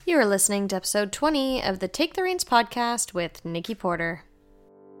You are listening to episode 20 of the Take the Reins podcast with Nikki Porter.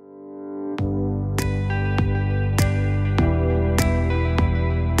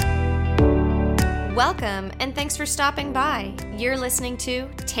 Welcome, and thanks for stopping by. You're listening to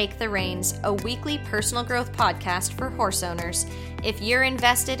Take the Reins, a weekly personal growth podcast for horse owners. If you're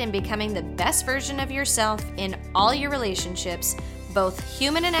invested in becoming the best version of yourself in all your relationships, both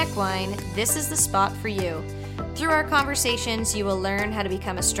human and equine, this is the spot for you. Through our conversations, you will learn how to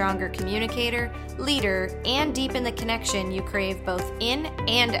become a stronger communicator, leader, and deepen the connection you crave both in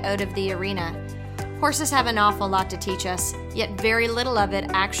and out of the arena. Horses have an awful lot to teach us, yet very little of it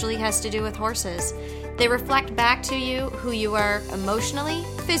actually has to do with horses. They reflect back to you who you are emotionally,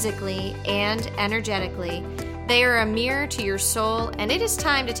 physically, and energetically. They are a mirror to your soul, and it is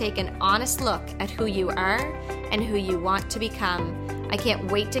time to take an honest look at who you are and who you want to become. I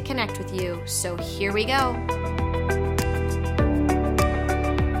can't wait to connect with you, so here we go.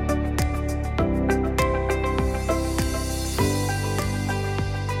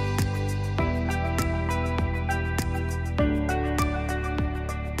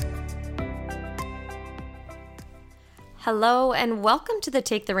 Hello and welcome to the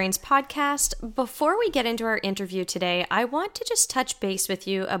Take the Reins podcast. Before we get into our interview today, I want to just touch base with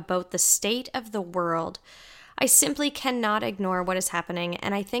you about the state of the world. I simply cannot ignore what is happening,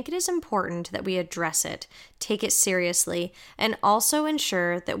 and I think it is important that we address it, take it seriously, and also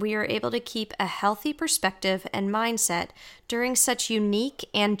ensure that we are able to keep a healthy perspective and mindset during such unique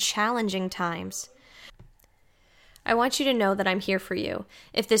and challenging times. I want you to know that I'm here for you.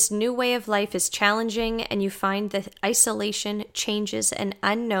 If this new way of life is challenging and you find that isolation, changes, and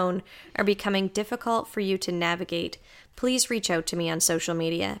unknown are becoming difficult for you to navigate, please reach out to me on social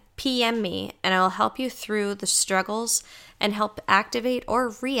media, PM me, and I'll help you through the struggles and help activate or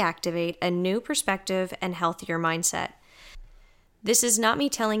reactivate a new perspective and healthier mindset. This is not me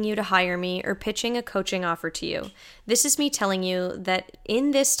telling you to hire me or pitching a coaching offer to you. This is me telling you that in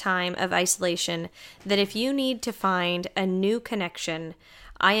this time of isolation, that if you need to find a new connection,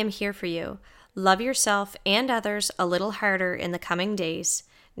 I am here for you. Love yourself and others a little harder in the coming days.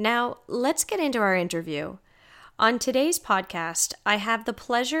 Now, let's get into our interview. On today's podcast, I have the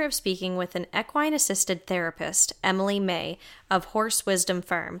pleasure of speaking with an equine-assisted therapist, Emily May, of Horse Wisdom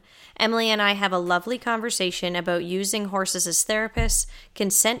Farm. Emily and I have a lovely conversation about using horses as therapists,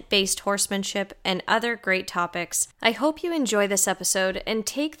 consent-based horsemanship, and other great topics. I hope you enjoy this episode and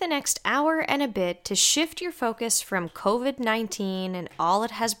take the next hour and a bit to shift your focus from COVID-19 and all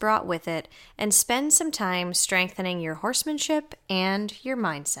it has brought with it, and spend some time strengthening your horsemanship and your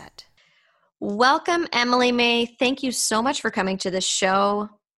mindset. Welcome, Emily May. Thank you so much for coming to the show.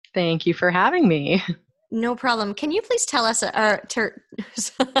 Thank you for having me. No problem. Can you please tell us,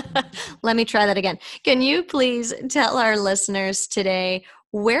 let me try that again. Can you please tell our listeners today,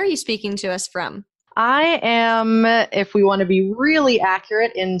 where are you speaking to us from? I am, if we want to be really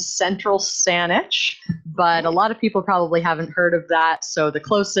accurate, in central Saanich, but a lot of people probably haven't heard of that. So the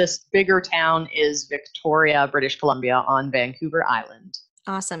closest bigger town is Victoria, British Columbia on Vancouver Island.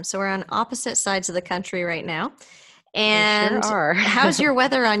 Awesome. So we're on opposite sides of the country right now. And we sure are. How's your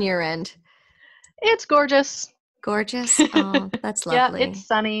weather on your end? It's gorgeous. Gorgeous? Oh, that's lovely. Yeah, it's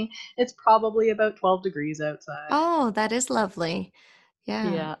sunny. It's probably about 12 degrees outside. Oh, that is lovely.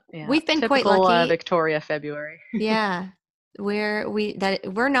 Yeah. Yeah. We've been typical, quite lucky. Victoria, February. Yeah.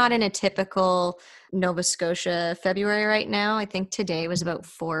 We're not in a typical Nova Scotia February right now. I think today was about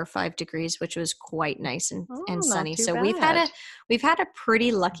 4 or 5 degrees, which was quite nice and sunny. So bad. we've had a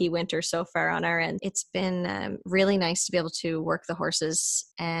pretty lucky winter so far on our end. It's been really nice to be able to work the horses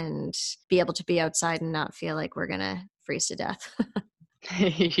and be able to be outside and not feel like we're gonna freeze to death.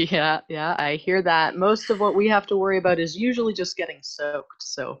 Yeah, I hear that. Most of what we have to worry about is usually just getting soaked,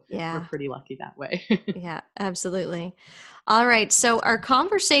 so Yeah. We're pretty lucky that way. Yeah, absolutely. All right, so our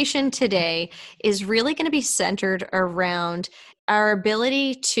conversation today is really going to be centered around our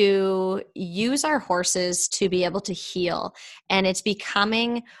ability to use our horses to be able to heal, and it's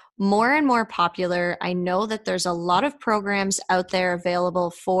becoming more and more popular. I know that there's a lot of programs out there available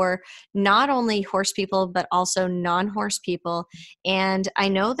for not only horse people, but also non-horse people. And I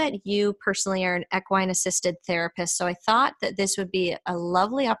know that you personally are an equine assisted therapist. So I thought that this would be a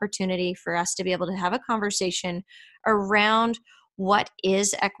lovely opportunity for us to be able to have a conversation around what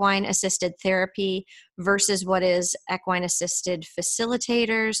is equine assisted therapy versus what is equine assisted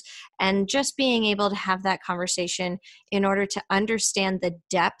facilitators, and just being able to have that conversation in order to understand the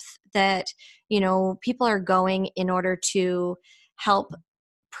depth that, people are going in order to help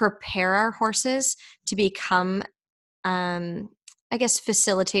prepare our horses to become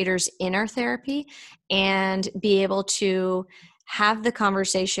facilitators in our therapy and be able to have the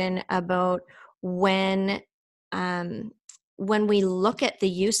conversation about when um, when we look at the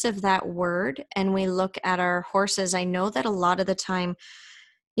use of that word and we look at our horses. I know that a lot of the time,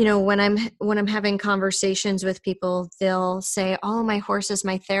 when I'm having conversations with people, they'll say, "Oh, my horse is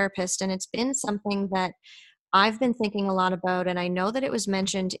my therapist," and it's been something that I've been thinking a lot about, and I know that it was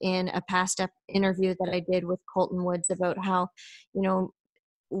mentioned in a past interview that I did with Colton Woods about how, you know,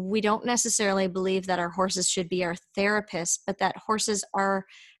 we don't necessarily believe that our horses should be our therapists, but that horses are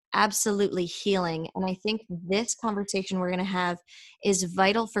absolutely healing. And I think this conversation we're going to have is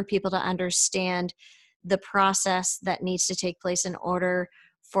vital for people to understand the process that needs to take place in order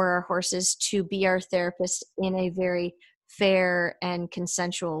for our horses to be our therapists in a very fair and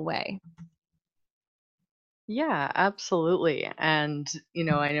consensual way. Yeah, absolutely. And, I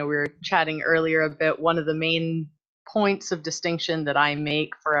know we were chatting earlier a bit. One of the main points of distinction that I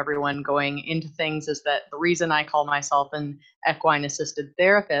make for everyone going into things is that the reason I call myself an equine assisted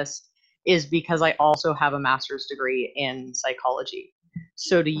therapist is because I also have a master's degree in psychology.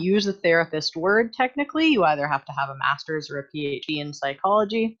 So to use the therapist word, technically, you either have to have a master's or a PhD in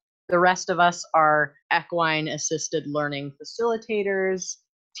psychology. The rest of us are equine assisted learning facilitators,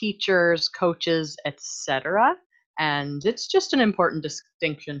 teachers, coaches, etc. And it's just an important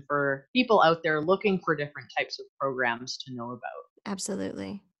distinction for people out there looking for different types of programs to know about.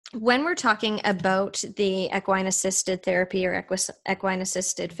 Absolutely. When we're talking about the equine assisted therapy or equine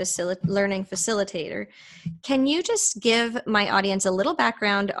assisted learning facilitator, can you just give my audience a little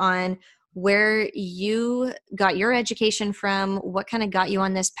background on where you got your education from, what kind of got you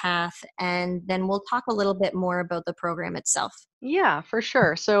on this path, and then we'll talk a little bit more about the program itself. Yeah, for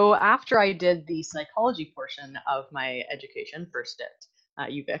sure. So after I did the psychology portion of my education, first at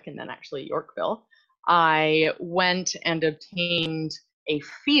UVic and then actually Yorkville, I went and obtained a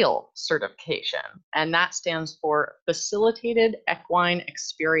FEEL certification, and that stands for Facilitated Equine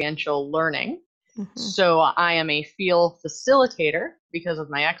Experiential Learning. So I am a FEEL facilitator. Because of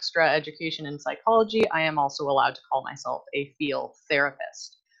my extra education in psychology, I am also allowed to call myself a FEEL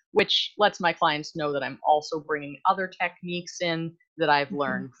therapist, which lets my clients know that I'm also bringing other techniques in that I've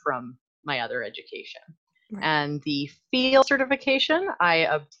learned from my other education. Right. And the FEEL certification I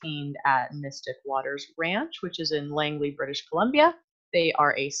obtained at Mystic Waters Ranch, which is in Langley, British Columbia. They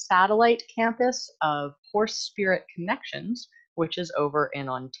are a satellite campus of Horse Spirit Connections, which is over in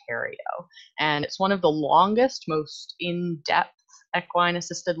Ontario. And it's one of the longest, most in-depth equine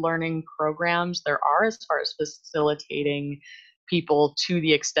assisted learning programs there are as far as facilitating people to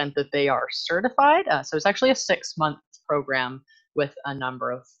the extent that they are certified. So it's actually a 6-month program with a number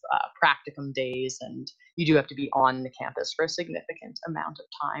of practicum days, and you do have to be on the campus for a significant amount of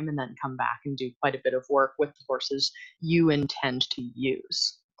time and then come back and do quite a bit of work with the horses you intend to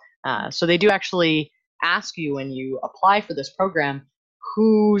use. So they do actually ask you when you apply for this program,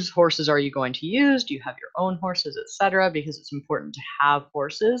 whose horses are you going to use? Do you have your own horses, etc.? Because it's important to have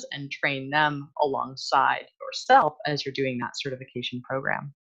horses and train them alongside yourself as you're doing that certification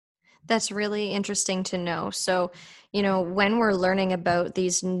program. That's really interesting to know. So, when we're learning about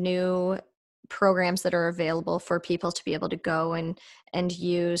these new programs that are available for people to be able to go and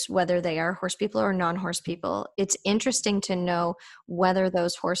use, whether they are horse people or non-horse people, it's interesting to know whether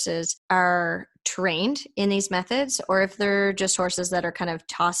those horses are trained in these methods or if they're just horses that are kind of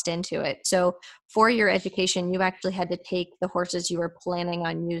tossed into it. So for your education, you actually had to take the horses you were planning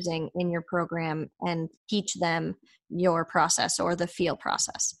on using in your program and teach them your process or the FEEL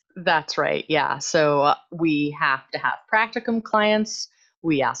process. That's right. Yeah. So we have to have practicum clients.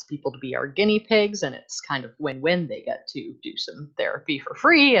 We ask people to be our guinea pigs, and it's kind of win-win. They get to do some therapy for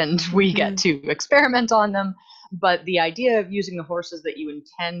free, and we get to experiment on them. But the idea of using the horses that you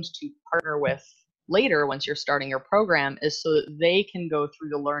intend to partner with later, once you're starting your program, is so that they can go through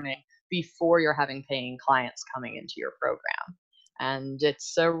the learning before you're having paying clients coming into your program. And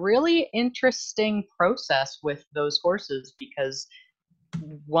it's a really interesting process with those horses because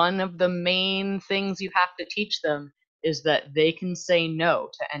one of the main things you have to teach them is that they can say no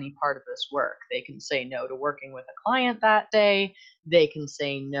to any part of this work. They can say no to working with a client that day. They can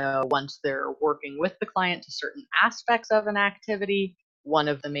say no once they're working with the client to certain aspects of an activity. One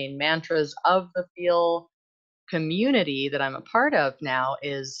of the main mantras of the FEEL community that I'm a part of now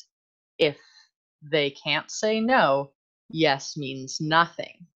is if they can't say no, yes means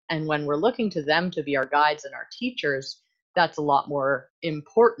nothing. And when we're looking to them to be our guides and our teachers, that's a lot more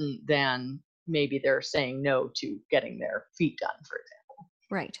important than maybe they're saying no to getting their feet done, for example.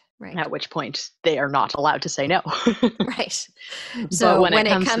 Right. Right. at which point they are not allowed to say no. Right. But So when it when it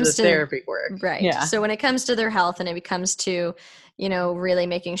comes to the comes to, therapy work, right. yeah, So when it comes to their health and it comes to, really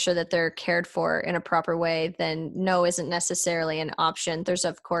making sure that they're cared for in a proper way, then no isn't necessarily an option. There's,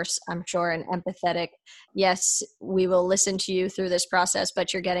 of course, I'm sure, an empathetic, yes, we will listen to you through this process,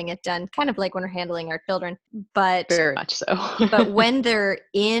 but you're getting it done, kind of like when we're handling our children. But very much so. when they're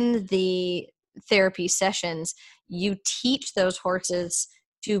in the therapy sessions, you teach those horses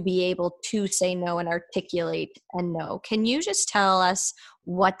to be able to say no and articulate a no. Can you just tell us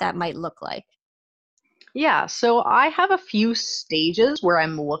what that might look like? Yeah, so I have a few stages where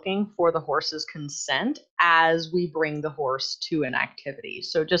I'm looking for the horse's consent as we bring the horse to an activity.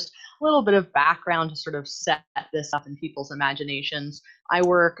 So, just a little bit of background to sort of set this up in people's imaginations. I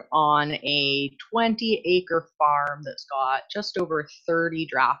work on a 20-acre farm that's got just over 30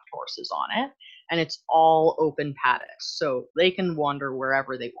 draft horses on it, and it's all open paddocks. So, they can wander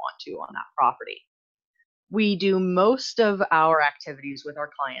wherever they want to on that property. We do most of our activities with our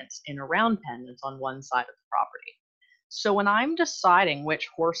clients in a round pen that's on one side of the property. So when I'm deciding which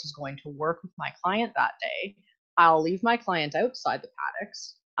horse is going to work with my client that day, I'll leave my client outside the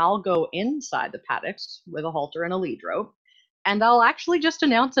paddocks. I'll go inside the paddocks with a halter and a lead rope, and I'll actually just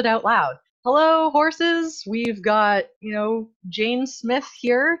announce it out loud. Hello, horses. We've got, Jane Smith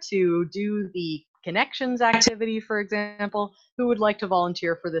here to do the connections activity, for example. Who would like to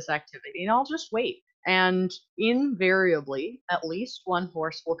volunteer for this activity? And I'll just wait. And invariably, at least one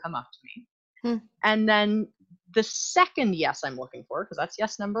horse will come up to me. Hmm. And then the second yes I'm looking for, because that's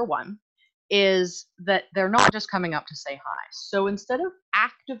yes number one, is that they're not just coming up to say hi. So instead of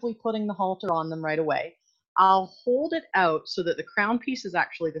actively putting the halter on them right away, I'll hold it out so that the crown piece is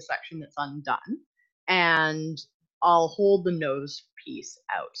actually the section that's undone. And I'll hold the nose piece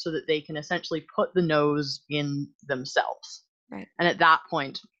out so that they can essentially put the nose in themselves. Right. And at that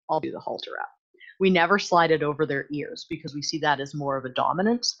point, I'll do the halter up. We never slide it over their ears because we see that as more of a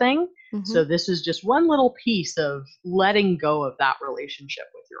dominance thing. Mm-hmm. So this is just one little piece of letting go of that relationship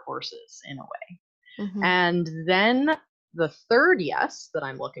with your horses in a way. Mm-hmm. And then the third yes that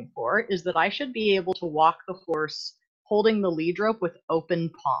I'm looking for is that I should be able to walk the horse holding the lead rope with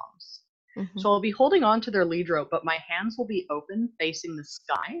open palms. Mm-hmm. So I'll be holding on to their lead rope, but my hands will be open facing the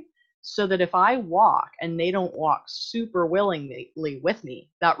sky so that if I walk and they don't walk super willingly with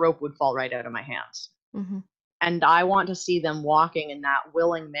me, that rope would fall right out of my hands. Mm-hmm. And I want to see them walking in that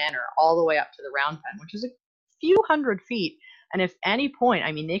willing manner all the way up to the round pen, which is a few hundred feet. And if any point,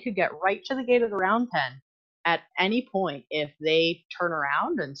 I mean, they could get right to the gate of the round pen at any point. If they turn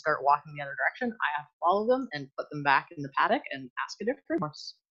around and start walking the other direction, I have to follow them and put them back in the paddock and ask a different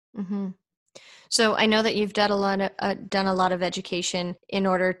horse. Mm-hmm. So I know that you've done a lot of education in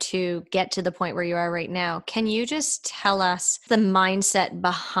order to get to the point where you are right now. Can you just tell us the mindset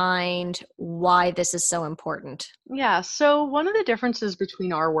behind why this is so important? Yeah, so one of the differences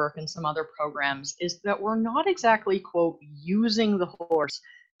between our work and some other programs is that we're not exactly, quote, using the horse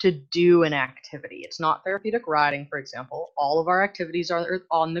to do an activity. It's not therapeutic riding, for example. All of our activities are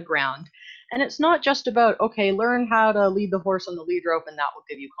on the ground. And it's not just about, okay, learn how to lead the horse on the lead rope and that will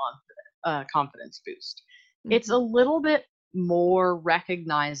give you confidence boost. Mm-hmm. It's a little bit more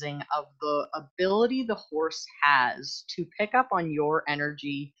recognizing of the ability the horse has to pick up on your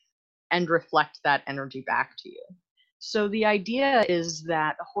energy and reflect that energy back to you. So the idea is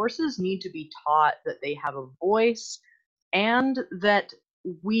that horses need to be taught that they have a voice and that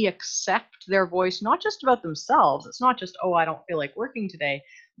we accept their voice, not just about themselves. It's not just, oh, I don't feel like working today,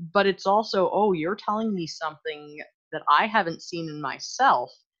 but it's also, oh, you're telling me something that I haven't seen in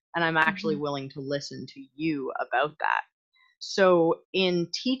myself, and I'm actually Mm-hmm. willing to listen to you about that. So, in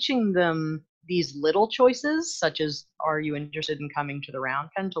teaching them these little choices, such as, are you interested in coming to the round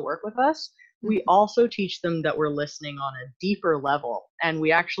pen to work with us? We also teach them that we're listening on a deeper level. And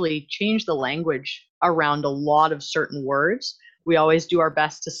we actually change the language around a lot of certain words. We always do our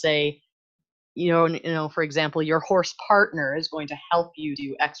best to say, for example, your horse partner is going to help you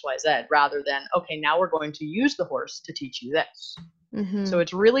do XYZ rather than, okay, now we're going to use the horse to teach you this. Mm-hmm. So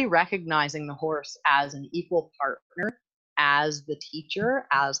it's really recognizing the horse as an equal partner, as the teacher,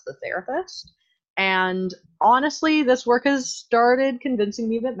 as the therapist. And honestly, this work has started convincing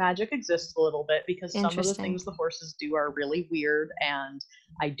me that magic exists a little bit because some of the things the horses do are really weird. And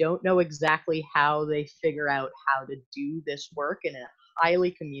I don't know exactly how they figure out how to do this work in a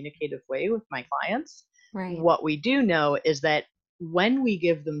highly communicative way with my clients. Right. What we do know is that when we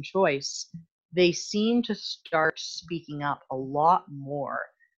give them choice, they seem to start speaking up a lot more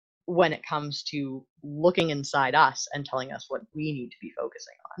when it comes to looking inside us and telling us what we need to be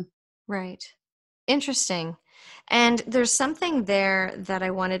focusing on. Right. Interesting. And there's something there that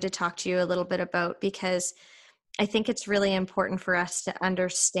I wanted to talk to you a little bit about because I think it's really important for us to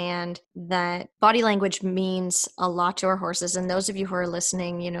understand that body language means a lot to our horses. And those of you who are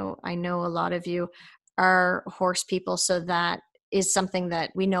listening, I know a lot of you are horse people. So that is something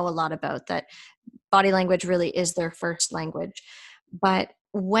that we know a lot about, that body language really is their first language. But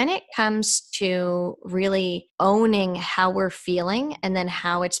when it comes to really owning how we're feeling and then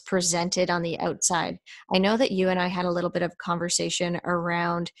how it's presented on the outside, I know that you and I had a little bit of conversation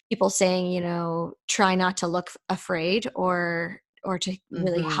around people saying, try not to look afraid or to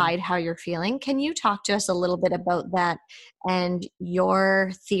really Hmm. hide how you're feeling. Can you talk to us a little bit about that and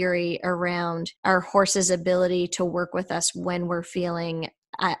your theory around our horse's ability to work with us when we're feeling,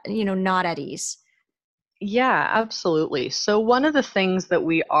 not at ease? Yeah, absolutely. So, one of the things that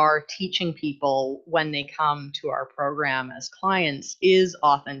we are teaching people when they come to our program as clients is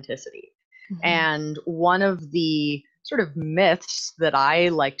authenticity. Mhm. And one of the sort of myths that I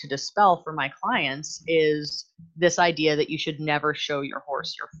like to dispel for my clients is this idea that you should never show your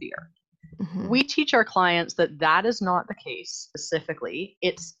horse your fear. Mhm. We teach our clients that that is not the case specifically.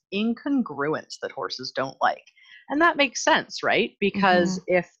 It's incongruence that horses don't like. And that makes sense, right? Because Mhm.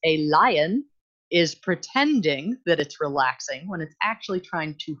 if a lion is pretending that it's relaxing when it's actually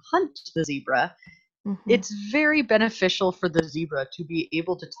trying to hunt the zebra, Mhm. it's very beneficial for the zebra to be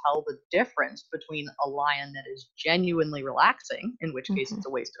able to tell the difference between a lion that is genuinely relaxing, in which case Mhm. it's a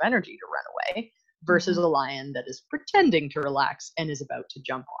waste of energy to run away, versus Mhm. a lion that is pretending to relax and is about to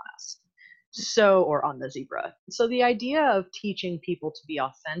jump on us. So, or on the zebra. So, the idea of teaching people to be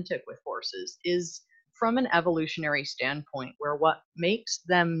authentic with horses is from an evolutionary standpoint, where what makes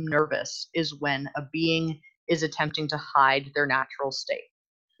them nervous is when a being is attempting to hide their natural state.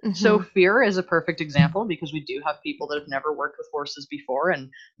 So Mhm. fear is a perfect example because we do have people that have never worked with horses before, and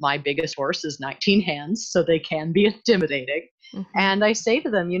my biggest horse is 19 hands, so they can be intimidating. Mhm. And I say to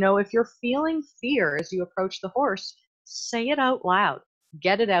them, if you're feeling fear as you approach the horse, say it out loud.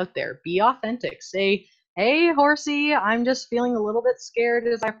 Get it out there. Be authentic. Say, "Hey, horsey, I'm just feeling a little bit scared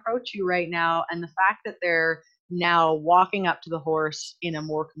as I approach you right now." And the fact that they're now walking up to the horse in a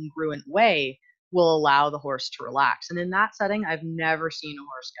more congruent way will allow the horse to relax. And in that setting, I've never seen a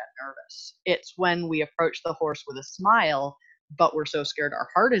horse get nervous. It's when we approach the horse with a smile, but we're so scared our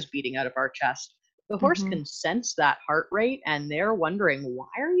heart is beating out of our chest. The horse Mhm. can sense that heart rate and they're wondering, why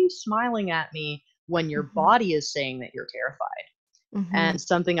are you smiling at me when your Mhm. body is saying that you're terrified? Mhm. And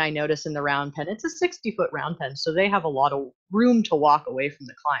something I notice in the round pen, it's a 60-foot round pen, so they have a lot of room to walk away from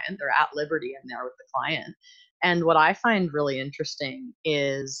the client. They're at liberty in there with the client. And what I find really interesting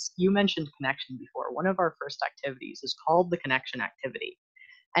is you mentioned connection before. One of our first activities is called the connection activity.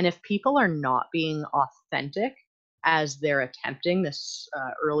 And if people are not being authentic as they're attempting this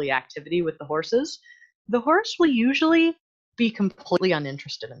early activity with the horse will usually be completely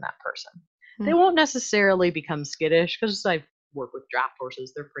uninterested in that person. They Mhm. won't necessarily become skittish because I work with draft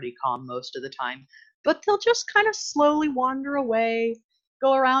horses. They're pretty calm most of the time, but they'll just kind of slowly wander away,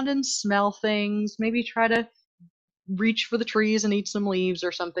 go around and smell things, maybe try to reach for the trees and eat some leaves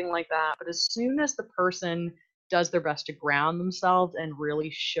or something like that. But as soon as the person does their best to ground themselves and really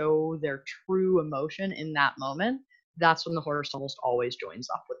show their true emotion in that moment, that's when the horse almost always joins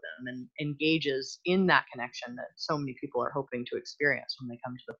up with them and engages in that connection that so many people are hoping to experience when they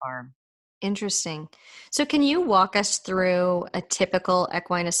come to the farm. Interesting. So, can you walk us through a typical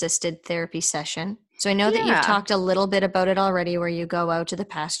equine assisted therapy session? So, I know that you've Yeah. talked a little bit about it already, where you go out to the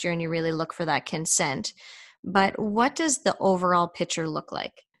pasture and you really look for that consent. But what does the overall picture look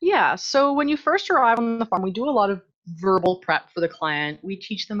like? Yeah. So when you first arrive on the farm, we do a lot of verbal prep for the client. We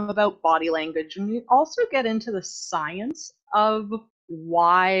teach them about body language, and we also get into the science of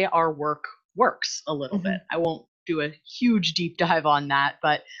why our work works a little bit. Hmm. I won't do a huge deep dive on that,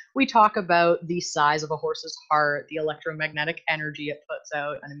 but we talk about the size of a horse's heart, the electromagnetic energy it puts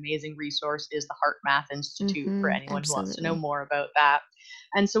out. An amazing resource is the Heart Math Institute for Hmm. anyone who wants to know Absolutely. more about that.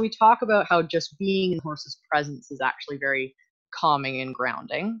 And so we talk about how just being in the horse's presence is actually very calming and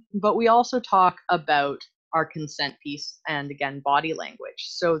grounding. But we also talk about our consent piece and again, body language,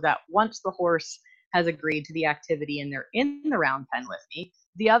 so that once the horse has agreed to the activity and they're in the round pen with me,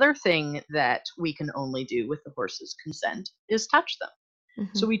 the other thing that we can only do with the horse's consent is touch them.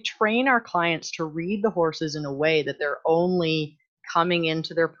 Hmm. So we train our clients to read the horses in a way that they're only coming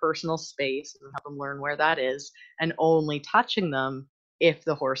into their personal space and help them learn where that is and only touching them if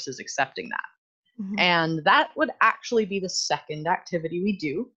the horse is accepting that. Hmm. And that would actually be the second activity we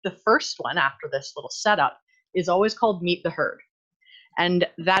do. The first one after this little setup is always called Meet the Herd. And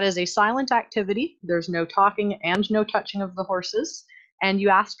that is a silent activity. There's no talking and no touching of the horses. And you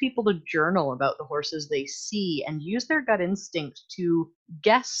ask people to journal about the horses they see and use their gut instinct to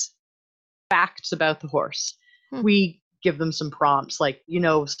guess facts about the horse. Hmm. We give them some prompts, like,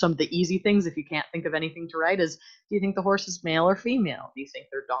 some of the easy things, if you can't think of anything to write, is, do you think the horse is male or female? Do you think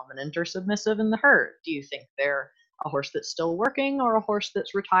they're dominant or submissive in the herd? Do you think they're a horse that's still working or a horse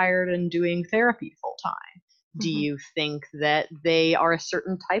that's retired and doing therapy full time? Do Mhm. you think that they are a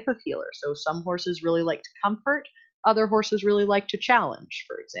certain type of healer? So some horses really like to comfort, other horses really like to challenge,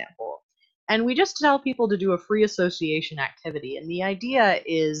 for example. And we just tell people to do a free association activity. And the idea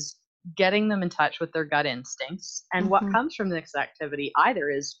is getting them in touch with their gut instincts. And what Mhm. comes from this activity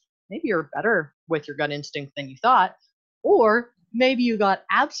either is maybe you're better with your gut instinct than you thought, or maybe you got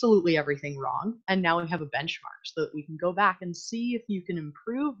absolutely everything wrong. And now we have a benchmark so that we can go back and see if you can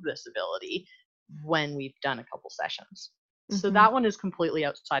improve this ability when we've done a couple sessions. So Mhm. that one is completely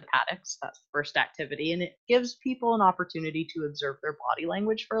outside paddocks. That's the first activity. And it gives people an opportunity to observe their body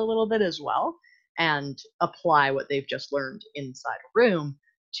language for a little bit as well and apply what they've just learned inside a room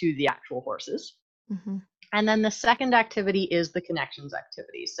to the actual horses. Mhm. And then the second activity is the connections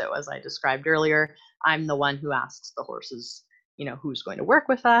activity. So as I described earlier, I'm the one who asks the horses, who's going to work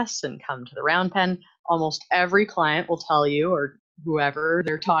with us and come to the round pen. Almost every client will tell you, or whoever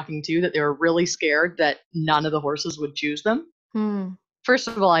they're talking to, that they were really scared that none of the horses would choose them. Hmm. First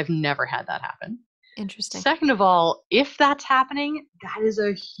of all, I've never had that happen. Interesting. Second of all, if that's happening, that is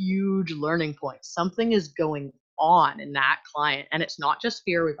a huge learning point. Something is going on in that client. And it's not just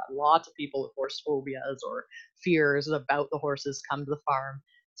fear. We've got lots of people with horse phobias or fears about the horses come to the farm.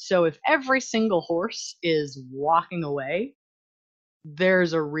 So if every single horse is walking away,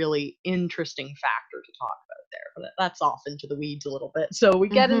 there's a really interesting factor to talk about there. But that's off into the weeds a little bit. So we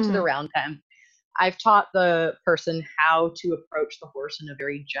get into the Mhm. round pen. I've taught the person how to approach the horse in a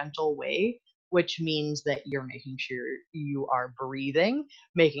very gentle way, which means that you're making sure you are breathing,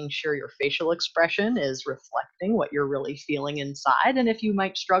 making sure your facial expression is reflecting what you're really feeling inside. And if you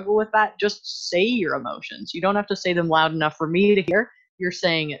might struggle with that, just say your emotions. You don't have to say them loud enough for me to hear. You're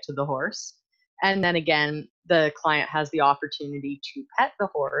saying it to the horse. And then again, the client has the opportunity to pet the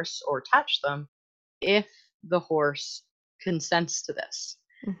horse or touch them if the horse consents to this.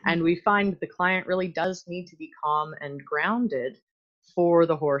 Mhm. And we find the client really does need to be calm and grounded for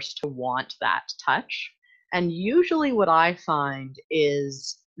the horse to want that touch. And usually, what I find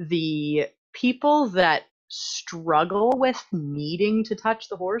is the people that struggle with needing to touch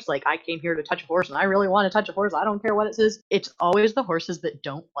the horse, like, I came here to touch a horse and I really want to touch a horse, I don't care what it says. It's always the horses that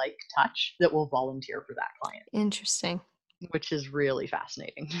don't like touch that will volunteer for that client, Interesting. which is really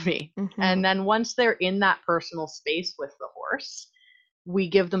fascinating to me. And Mhm. then once they're in that personal space with the horse, we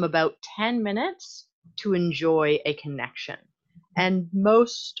give them about 10 minutes to enjoy a connection. And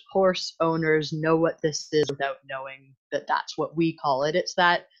most horse owners know what this is without knowing that that's what we call it. It's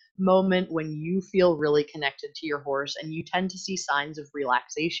that moment when you feel really connected to your horse and you tend to see signs of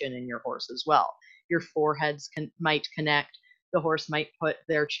relaxation in your horse as well. Your foreheads might connect. The horse might put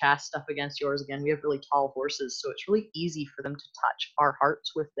their chest up against yours. Again, we have really tall horses, so it's really easy for them to touch our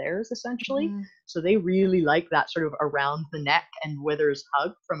hearts with theirs, essentially. Mhm. So they really like that sort of around the neck and withers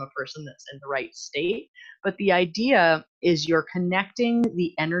hug from a person that's in the right state. But the idea is you're connecting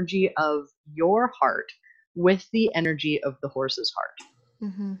the energy of your heart with the energy of the horse's heart.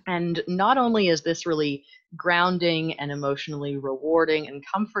 Mhm. And not only is this really grounding and emotionally rewarding and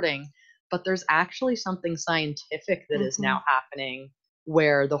comforting, but there's actually something scientific that is now Mhm. happening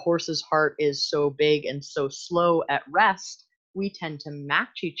where the horse's heart is so big and so slow at rest, we tend to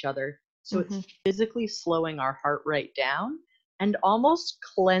match each other. So Mhm. it's physically slowing our heart rate down and almost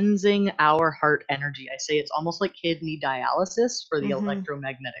cleansing our heart energy. I say it's almost like kidney dialysis for the Mhm.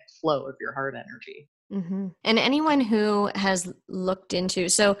 electromagnetic flow of your heart energy. Mhm. And anyone who has looked into,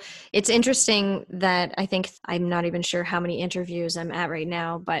 so it's interesting that I think I'm not even sure how many interviews I'm at right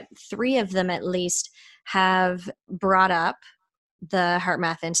now, but 3 of them at least have brought up the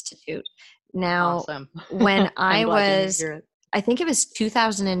HeartMath Institute. Now, Awesome. when I'm I glad to was, hear it. I think it was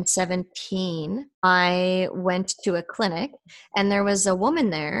 2017, I went to a clinic and there was a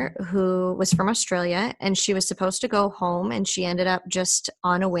woman there who was from Australia and she was supposed to go home and she ended up just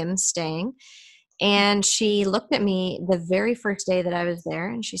on a whim staying. And she looked at me the very first day that I was there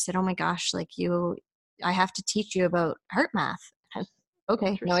and she said, "Oh my gosh, like I have to teach you about heart math."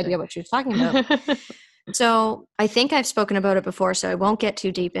 Okay, no idea Interesting. what she was talking about. So I think I've spoken about it before, so I won't get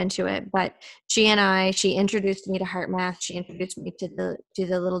too deep into it. But she introduced me to heart math. She introduced me to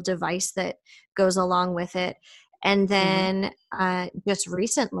the little device that goes along with it. And Mhm. then just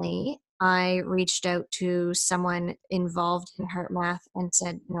recently, I reached out to someone involved in heart math and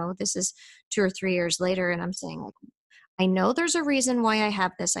said, "No, this is 2 or 3 years later," and I'm saying, like, I know there's a reason why I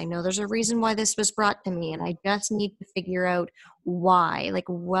have this. I know there's a reason why this was brought to me, and I just need to figure out why. Like,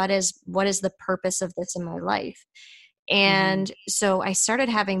 what is the purpose of this in my life? Hmm. And so I started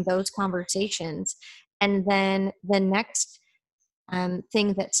having those conversations. And then the next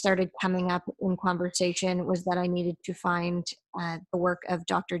thing that started coming up in conversation was that I needed to find the work of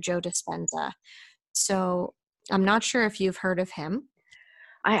Dr. Joe Dispenza. So I'm not sure if you've heard of him.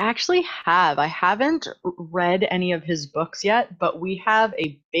 I actually have. I haven't read any of his books yet, but we have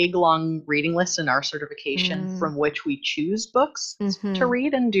a big long reading list in our certification Mm, from which we choose books to mm-hmm,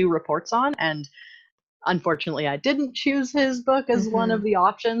 read and do reports on. And unfortunately, I didn't choose his book as one mm-hmm. of the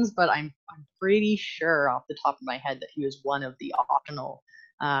options, but I'm pretty sure off the top of my head that he was one of the optional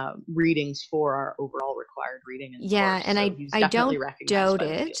readings for our overall required reading in the Yeah, course. and So I he's I definitely don't recognized doubt by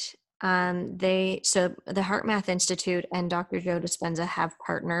the field. it. So the Heart Math Institute and Dr. Joe Dispenza have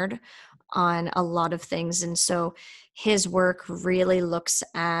partnered on a lot of things, and so his work really looks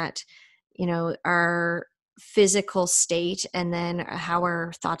at, our physical state, and then how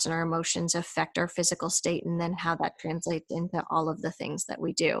our thoughts and our emotions affect our physical state, and then how that translates into all of the things that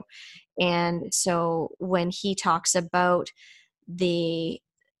we do. And so when he talks about the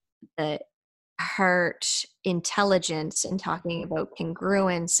the heart intelligence and talking about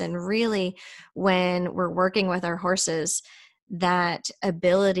congruence, and really when we're working with our horses, that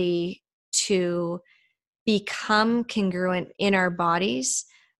ability to become congruent in our bodies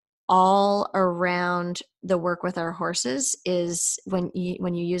all around the work with our horses is when you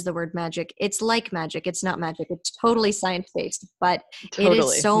use the word magic. It's like magic. It's not magic. It's totally science based, but it is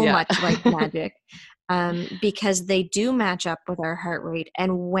Totally. so Yeah. much like magic, because they do match up with our heart rate.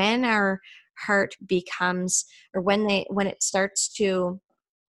 And when our heart becomes, or when it starts to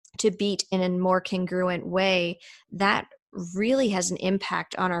beat in a more congruent way, that really has an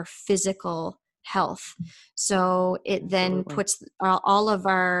impact on our physical health. So it then Absolutely. puts all of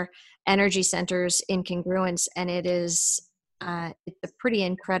our energy centers in congruence, and it's a pretty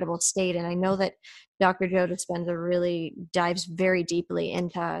incredible state. And I know that Dr. Joe Dispenza really dives very deeply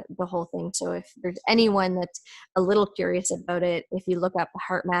into the whole thing. So if there's anyone that's a little curious about it, if you look up the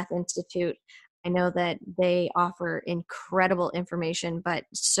Heart Math Institute, I know that they offer incredible information, but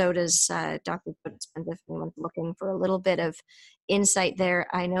so does Dr. Joe Dispenza. If anyone's looking for a little bit of insight there,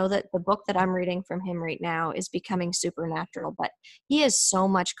 I know that the book that I'm reading from him right now is Becoming Supernatural, but he has so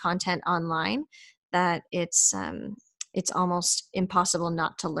much content online that it's almost impossible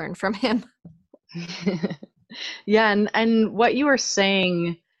not to learn from him. Yeah, and what you were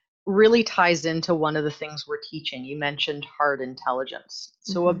saying really ties into one of the things we're teaching. You mentioned heart intelligence.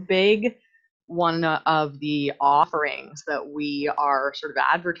 So a Mm-hmm. big one of the offerings that we are sort of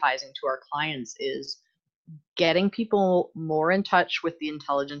advertising to our clients is getting people more in touch with the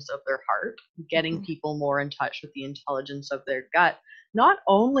intelligence of their heart, getting Mm-hmm. people more in touch with the intelligence of their gut, not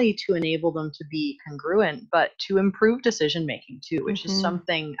only to enable them to be congruent, but to improve decision making too, which is Mm-hmm.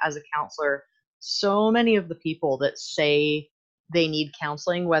 something as a counselor, so many of the people that say they need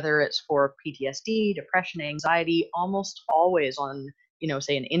counseling, whether it's for PTSD, depression, anxiety, almost always on,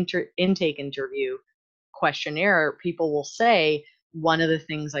 say an intake interview questionnaire, people will say, one of the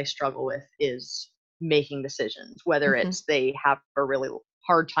things I struggle with is making decisions, whether Mm-hmm. it's they have a really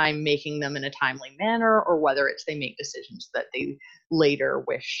hard time making them in a timely manner, or whether it's they make decisions that they later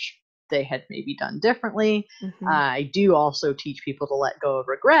wish they had maybe done differently. Mm-hmm. I do also teach people to let go of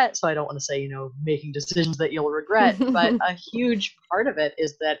regret. So I don't want to say, making decisions that you'll regret, but a huge part of it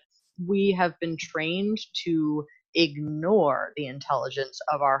is that we have been trained to ignore the intelligence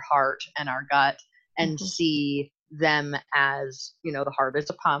of our heart and our gut and Mm-hmm. see them as, the heart is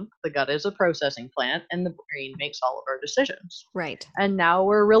a pump, the gut is a processing plant, and the brain makes all of our decisions. Right. And now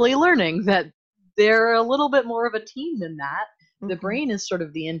we're really learning that they're a little bit more of a team than that. The Mm-hmm. brain is sort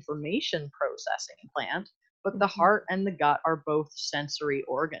of the information processing plant, but the Mm-hmm. heart and the gut are both sensory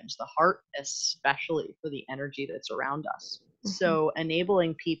organs, the heart, especially for the energy that's around us. Mm-hmm. So,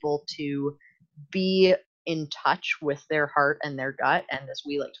 enabling people to be in touch with their heart and their gut, and as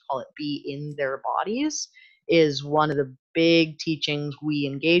we like to call it, be in their bodies, is one of the big teachings we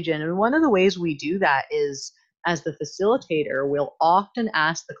engage in. And one of the ways we do that is as the facilitator, we'll often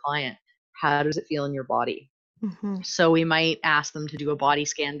ask the client, how does it feel in your body? Mm-hmm. So we might ask them to do a body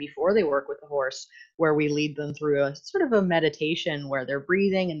scan before they work with the horse, where we lead them through a sort of a meditation where they're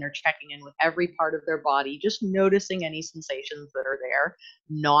breathing and they're checking in with every part of their body, just noticing any sensations that are there,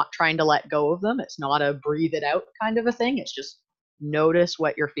 not trying to let go of them. It's not a breathe it out kind of a thing. It's just notice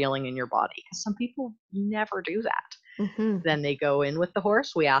what you're feeling in your body. Because some people never do that. Mm-hmm. Then they go in with the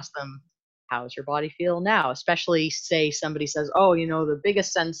horse. We ask them, how's your body feel now? Especially say somebody says, oh, the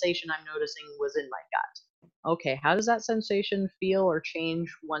biggest sensation I'm noticing was in my gut. Okay, how does that sensation feel or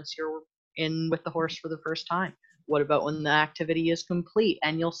change once you're in with the horse for the first time? What about when the activity is complete?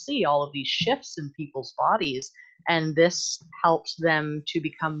 And you'll see all of these shifts in people's bodies. And this helps them to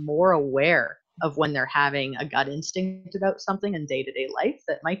become more aware of when they're having a gut instinct about something in day to day life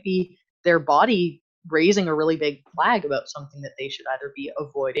that might be their body raising a really big flag about something that they should either be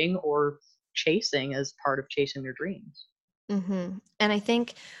avoiding or chasing as part of chasing their dreams. And I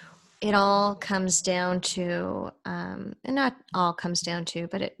think it all comes down to, and not all comes down to,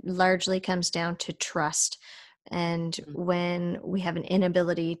 but it largely comes down to trust. And when we have an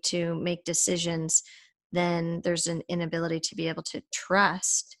inability to make decisions, then there's an inability to be able to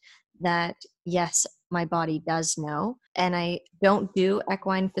trust that, yes, my body does know. And I don't do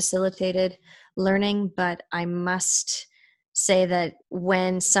equine facilitated learning, but I must say that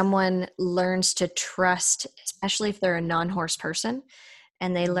when someone learns to trust, especially if they're a non-horse person,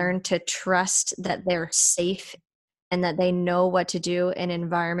 and they learn to trust that they're safe and that they know what to do in an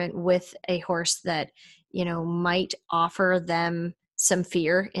environment with a horse that, might offer them some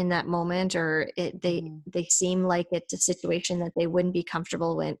fear in that moment, or they seem like it's a situation that they wouldn't be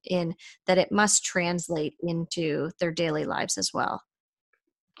comfortable in, that it must translate into their daily lives as well.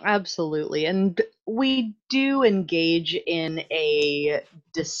 Absolutely. And we do engage in a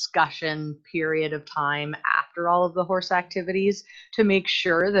discussion period of time after all of the horse activities to make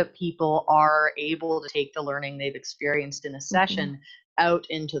sure that people are able to take the learning they've experienced in a Mm-hmm. session out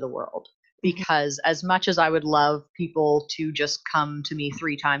into the world. Mm-hmm. Because as much as I would love people to just come to me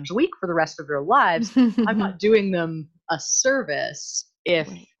 3 times a week for the rest of their lives, I'm not doing them a service if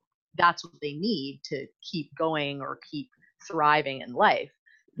Right. that's what they need to keep going or keep thriving in life.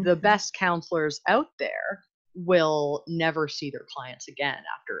 The Mm-hmm. best counselors out there will never see their clients again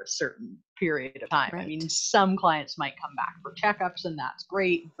after a certain period of time. I mean, Right. some clients might come back for checkups and that's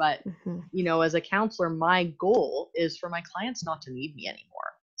great, but Mm-hmm. as a counselor, my goal is for my clients not to need me anymore.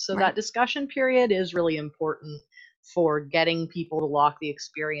 So that Right. discussion period is really important for getting people to lock the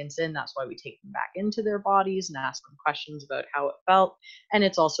experience in. That's why we take them back into their bodies and ask them questions about how it felt. And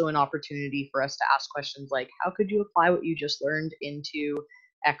it's also an opportunity for us to ask questions like, how could you apply what you just learned into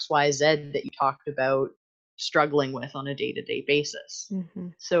XYZ that you talked about struggling with on a day-to-day basis? Mm-hmm.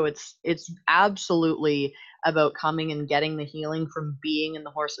 So it's absolutely about coming and getting the healing from being in the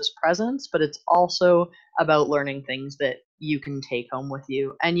horse's presence, but it's also about learning things that you can take home with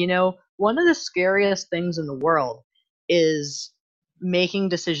you. And one of the scariest things in the world is making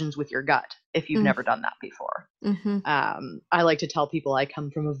decisions with your gut if you've never done that before. Mm-hmm. I like to tell people I come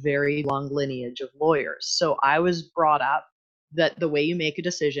from a very long lineage of lawyers. So I was brought up that the way you make a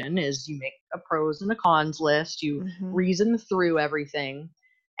decision is you make a pros and a cons list, you Mm-hmm. reason through everything.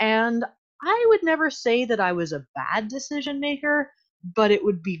 And I would never say that I was a bad decision maker, but it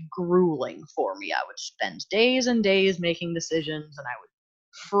would be grueling for me. I would spend days and days making decisions and I would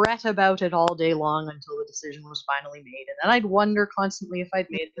fret about it all day long until the decision was finally made. And then I'd wonder constantly if I'd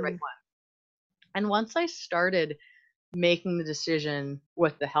made the right Mm-hmm. one. And once I started making the decision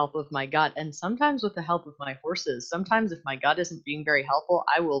with the help of my gut and sometimes with the help of my horses. Sometimes, if my gut isn't being very helpful,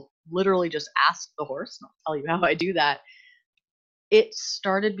 I will literally just ask the horse, and I'll tell you how I do that. It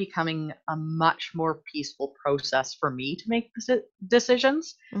started becoming a much more peaceful process for me to make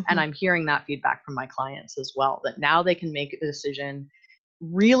decisions. And Mm-hmm. I'm hearing that feedback from my clients as well, that now they can make a decision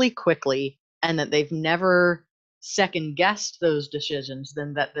really quickly and that they've never second guessed those decisions,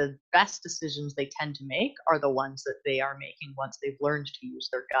 then that the best decisions they tend to make are the ones that they are making once they've learned to use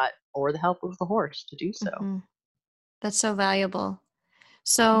their gut or the help of the horse to do so. Mm-hmm. That's so valuable.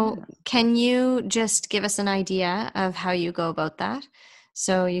 So, Yeah. can you just give us an idea of how you go about that?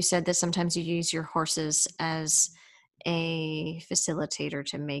 So, you said that sometimes you use your horses as a facilitator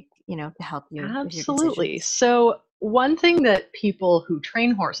to to help you with your Absolutely. decisions. So, one thing that people who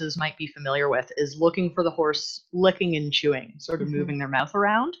train horses might be familiar with is looking for the horse licking and chewing, sort of Mm-hmm. moving their mouth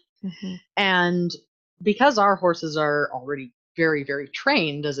around. Mm-hmm. And because our horses are already very, very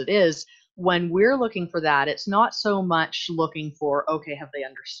trained as it is, when we're looking for that, it's not so much looking for, okay, have they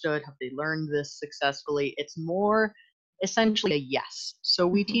understood? Have they learned this successfully? It's more essentially a yes. So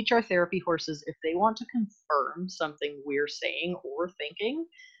we Mm-hmm. teach our therapy horses if they want to confirm something we're saying or thinking,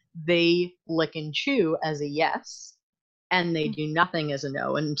 they lick and chew as a yes and they do nothing as a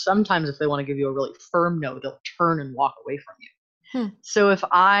no. And sometimes, if they want to give you a really firm no, they'll turn and walk away from you. Hmm. So if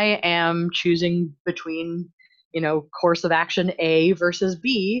I am choosing between, course of action A versus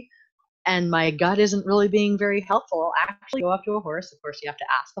B, and my gut isn't really being very helpful, I'll actually go up to a horse. Of course, you have to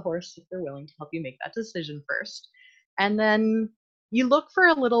ask the horse if they're willing to help you make that decision first. And then you look for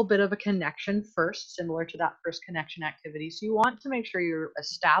a little bit of a connection first, similar to that first connection activity. So you want to make sure you're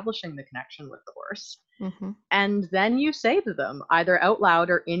establishing the connection with the horse. Mm-hmm. And then you say to them, either out loud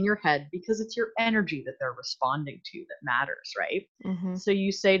or in your head, because it's your energy that they're responding to that matters, right? Mm-hmm. So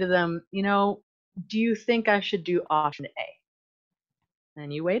you say to them, do you think I should do option A?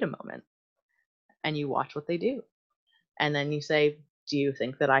 And you wait a moment and you watch what they do. And then you say, do you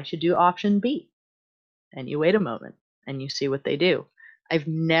think that I should do option B? And you wait a moment and you see what they do. I've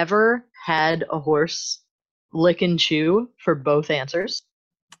never had a horse lick and chew for both answers.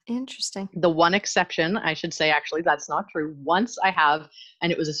 Interesting. The one exception, I should say, actually, that's not true. Once I have,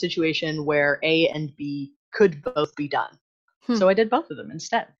 and it was a situation where A and B could both be done. So I did both of them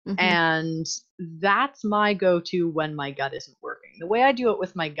instead. Mm-hmm. And that's my go-to when my gut isn't working. The way I do it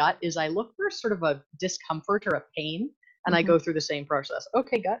with my gut is I look for sort of a discomfort or a pain, and I go through the same process.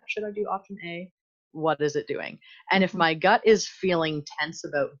 Okay, gut, should I do option A? What is it doing? And if my gut is feeling tense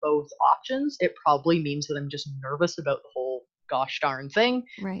about both options, it probably means that I'm just nervous about the whole gosh darn thing.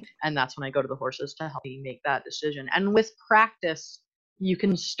 Right. And that's when I go to the horses to help me make that decision. And with practice, you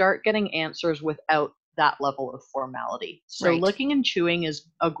can start getting answers without that level of formality. So licking and chewing is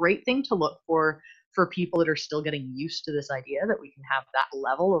a great thing to look for people that are still getting used to this idea that we can have that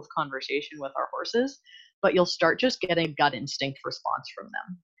level of conversation with our horses, but you'll start just getting a gut instinct response from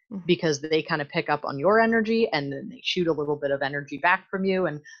them because they kind of pick up on your energy and then they shoot a little bit of energy back from you.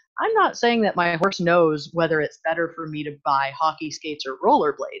 And I'm not saying that my horse knows whether it's better for me to buy hockey skates or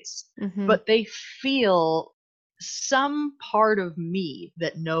rollerblades, but they feel some part of me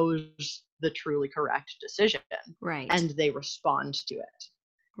that knows the truly correct decision. Right. And they respond to it.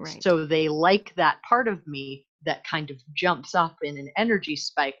 Right. So they like that part of me that kind of jumps up in an energy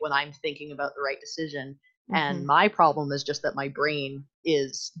spike when I'm thinking about the right decision. And my problem is just that my brain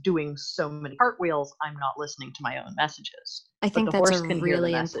is doing so many cartwheels, I'm not listening to my own messages. I think that's a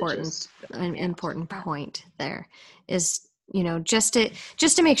really important point there is, just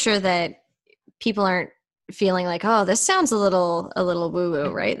to make sure that people aren't feeling like, oh, this sounds a little woo-woo,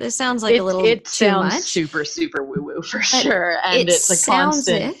 right? This sounds like a little it too sounds much. super, super woo-woo for sure. And it's a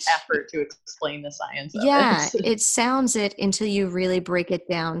constant effort to explain the science of it. It sounds it until you really break it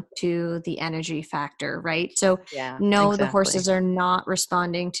down to the energy factor, right? So the horses are not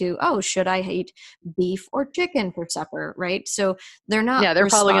responding to, oh, should I eat beef or chicken for supper, right? So they're not they're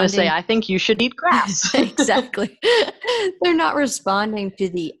probably going to say, I think you should eat grass. Exactly. They're not responding to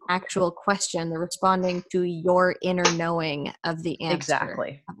the actual question. They're responding to your inner knowing of the answer.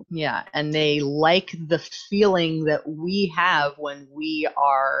 Exactly. Yeah. And they like the feeling that we have when we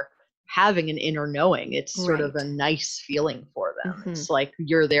are having an inner knowing. It's sort of a nice feeling for them. It's like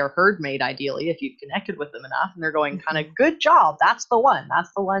you're their herd mate, ideally, if you've connected with them enough. And they're going kind of, good job. That's the one. That's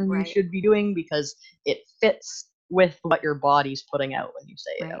the one you should be doing because it fits with what your body's putting out when you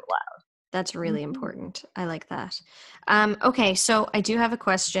say it out loud. That's really important. I like that. Okay, so I do have a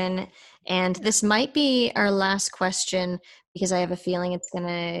question, and this might be our last question because I have a feeling it's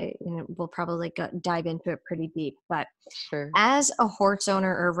gonna, we'll probably dive into it pretty deep. But as a horse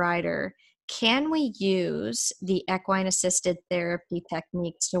owner or rider, can we use the equine-assisted therapy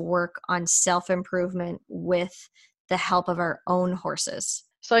techniques to work on self-improvement with the help of our own horses?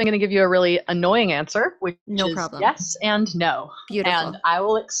 So I'm going to give you a really annoying answer, which is problem. Yes and no. Beautiful. And I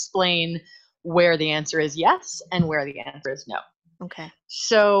will explain where the answer is yes and where the answer is no. Okay.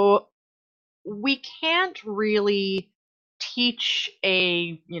 So we can't really teach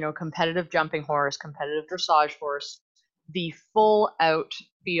a, competitive jumping horse, competitive dressage horse, the full out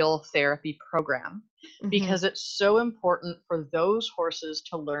feel therapy program because it's so important for those horses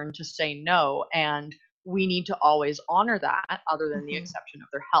to learn to say no. And we need to always honor that other than the exception of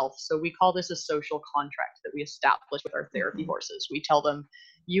their health. So we call this a social contract that we establish with our therapy horses. We tell them,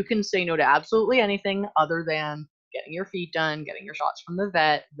 you can say no to absolutely anything other than getting your feet done, getting your shots from the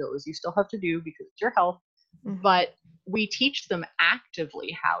vet. Those you still have to do because it's your health. But we teach them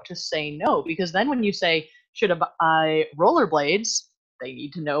actively how to say no, because then when you say, should I buy rollerblades, they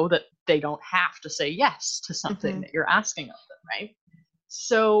need to know that they don't have to say yes to something that you're asking of them, right?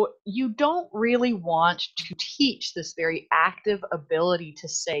 So you don't really want to teach this very active ability to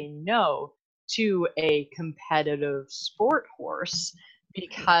say no to a competitive sport horse,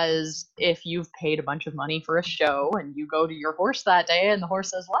 because if you've paid a bunch of money for a show and you go to your horse that day and the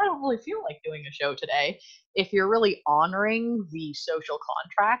horse says, well, I don't really feel like doing a show today, if you're really honoring the social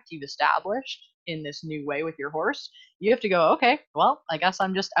contract you've established in this new way with your horse, you have to go, okay, well, I guess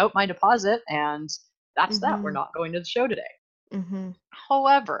I'm just out my deposit and that's that. We're not going to the show today.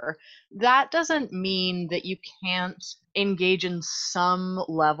 However, that doesn't mean that you can't engage in some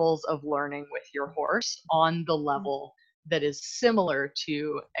levels of learning with your horse on the level that is similar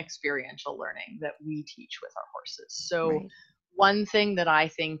to experiential learning that we teach with our horses. So Right. one thing that I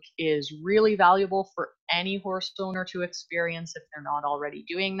think is really valuable for any horse owner to experience if they're not already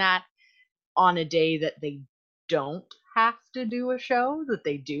doing that on a day that they don't have to do a show, that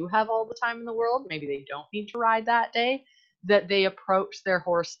they do have all the time in the world, maybe they don't need to ride that day, that they approach their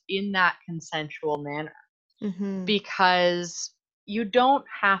horse in that consensual manner. Mm-hmm. Because you don't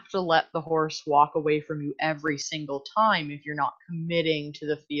have to let the horse walk away from you every single time if you're not committing to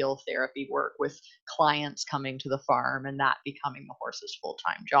the field therapy work with clients coming to the farm and that becoming the horse's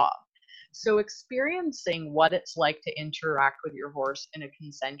full-time job. So experiencing what it's like to interact with your horse in a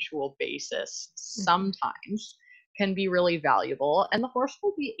consensual basis Mm-hmm. sometimes can be really valuable, and the horse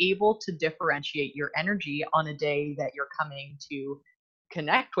will be able to differentiate your energy on a day that you're coming to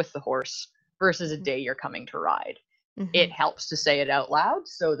connect with the horse versus a day you're coming to ride. Mm-hmm. It helps to say it out loud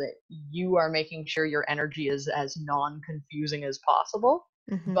so that you are making sure your energy is as non-confusing as possible.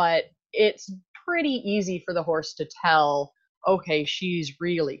 Mm-hmm. But it's pretty easy for the horse to tell, okay, she's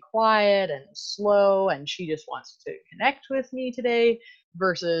really quiet and slow and she just wants to connect with me today,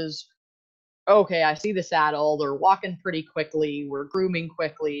 versus, okay, I see the saddle, they're walking pretty quickly, we're grooming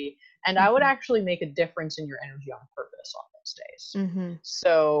quickly, and I would Mm-hmm. actually make a difference in your energy on purpose on those days. Mm-hmm.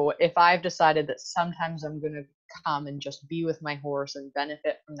 So if I've decided that sometimes I'm going to come and just be with my horse and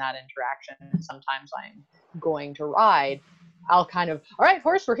benefit from that interaction, and sometimes I'm going to ride, I'll kind of, all right,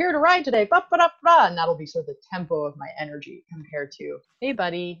 horse, we're here to ride today, ba, ba, da, ba, and that'll be sort of the tempo of my energy compared to, hey,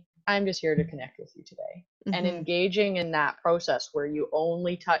 buddy, I'm just here to connect with you today. And Mm-hmm. engaging in that process where you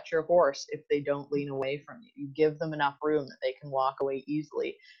only touch your horse if they don't lean away from you. You give them enough room that they can walk away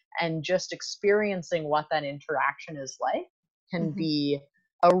easily. And just experiencing what that interaction is like can Mm-hmm. be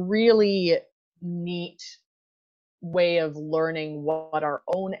a really neat way of learning what our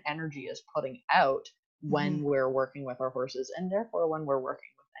own energy is putting out Mm-hmm. when we're working with our horses, and therefore when we're working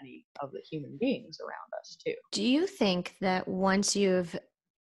with any of the human beings around us too. Do you think that once you've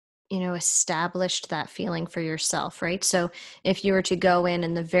established that feeling for yourself, right? So if you were to go in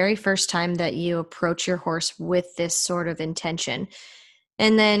and the very first time that you approach your horse with this sort of intention,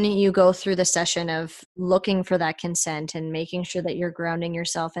 and then you go through the session of looking for that consent and making sure that you're grounding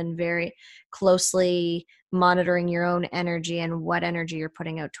yourself and very closely monitoring your own energy and what energy you're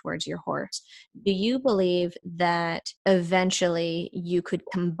putting out towards your horse. Do you believe that eventually you could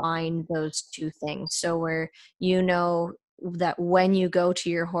combine those two things? So, where you know that when you go to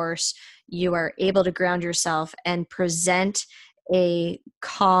your horse, you are able to ground yourself and present a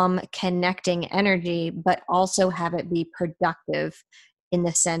calm, connecting energy, but also have it be productive in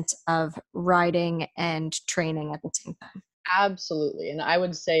the sense of riding and training at the same time. Absolutely. And I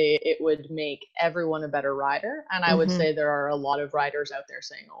would say it would make everyone a better rider. And I would Mhm. say there are a lot of riders out there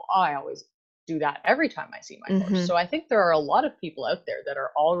saying, oh, I always do that every time I see my horse. Mhm. So I think there are a lot of people out there that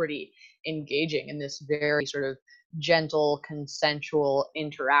are already engaging in this very sort of gentle, consensual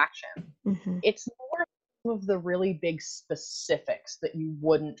interaction. Mhm. It's more of the really big specifics that you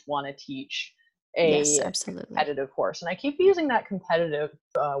wouldn't want to teach Yes, a absolutely. competitive horse. And I keep using that competitive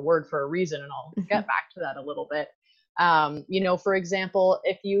word for a reason, and I'll Mhm. get back to that a little bit. For example,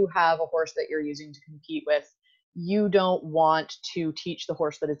 if you have a horse that you're using to compete with, you don't want to teach the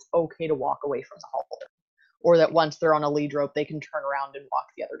horse that it's okay to walk away from the halter, or that Right. once they're on a lead rope, they can turn around and walk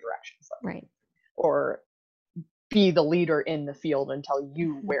the other direction from you, Right. or be the leader in the field and tell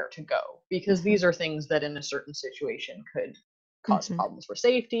you Mhm. where to go, because Mhm. these are things that in a certain situation could cause Mhm. problems for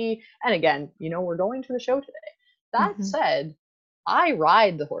safety. And again, we're going to the show today. That Mhm. said, I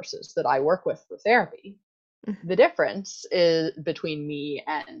ride the horses that I work with for therapy. Mhm. The difference is between me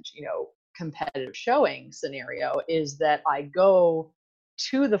and, competitive showing scenario is that I go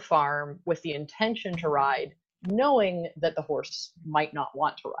to the farm with the intention to ride, knowing that the horse might not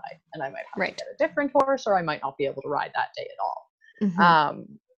want to ride and I might have to Right. get a different horse, or I might not be able to ride that day at all.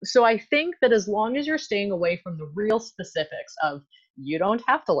 Mhm. So I think that as long as you're staying away from the real specifics of, you don't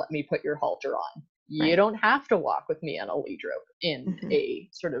have to let me put your halter on, you Right. don't have to walk with me on a lead rope in Mhm. a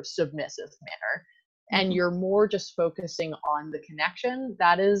sort of submissive manner, and Mhm. you're more just focusing on the connection,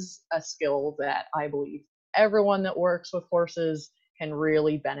 that is a skill that I believe everyone that works with horses can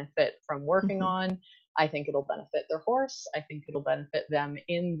really benefit from working Mhm. on. I think it'll benefit their horse. I think it'll benefit them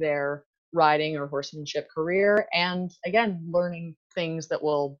in their riding or horsemanship career. And again, learning things that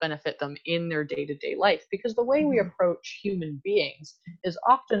will benefit them in their day to day life, because the way we Mhm. approach human beings is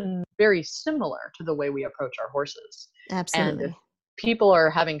often very similar to the way we approach our horses. And if Absolutely. people are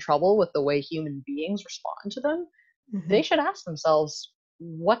having trouble with the way human beings respond to them, they Mhm. should ask themselves,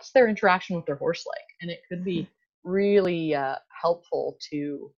 what's their interaction with their horse like? And it could Mhm. be really helpful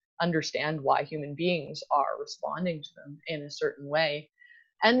to understand why human beings are responding to them in a certain way.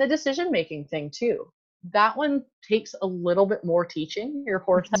 And the decision making thing too. That one takes a little bit more teaching. Your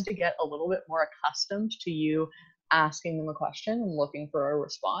horse has to get a little bit more accustomed to you asking them a question and looking for a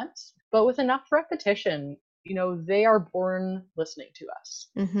response. But with enough repetition, they are born listening to us.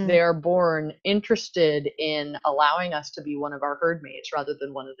 They are born interested in allowing us to be one of our herd mates rather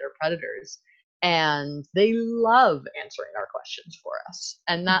than one of their predators. And they love answering our questions for us.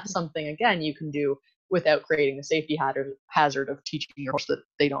 And that's something, again, you can do without creating the safety hazard of teaching your horse that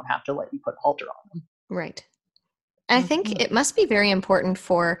they don't have to let you put halter on them. Right. I think it must be very important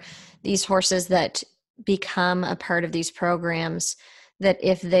for these horses that become a part of these programs, that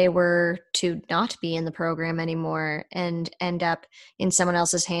if they were to not be in the program anymore and end up in someone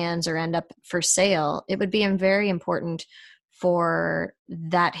else's hands or end up for sale, it would be very important for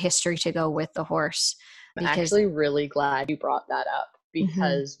that history to go with the horse. I'm actually really glad you brought that up,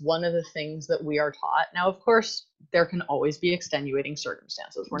 because one of the things that we are taught now, of course, there can always be extenuating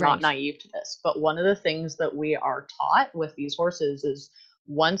circumstances. We're not naive to this, but one of the things that we are taught with these horses is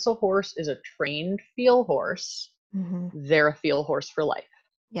once a horse is a trained field horse, they're a field horse for life.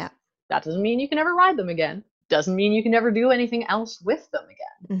 Yeah. That doesn't mean you can never ride them again. Doesn't mean you can never do anything else with them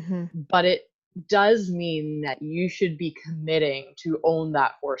again. But it does mean that you should be committing to own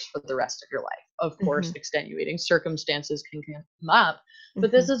that horse for the rest of your life. Of course, extenuating circumstances can come up,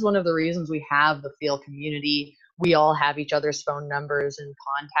 but this is one of the reasons we have the field community. We all have each other's phone numbers and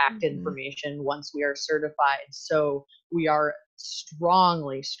contact information once we are certified. So we are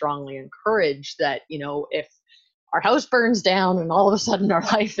strongly, strongly encouraged that, if our house burns down and all of a sudden our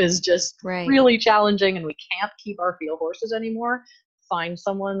life is just really challenging and we can't keep our field horses anymore, find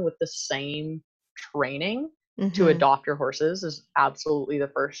someone with the same training to adopt your horses is absolutely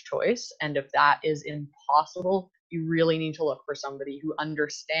the first choice. And if that is impossible, you really need to look for somebody who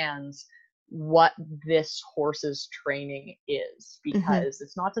understands what this horse's training is, because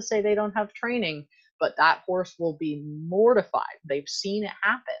it's not to say they don't have training, but that horse will be mortified. They've seen it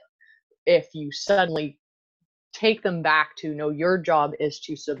happen. If you suddenly take them back to, no, your job is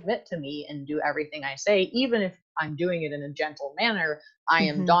to submit to me and do everything I say, even if I'm doing it in a gentle manner, I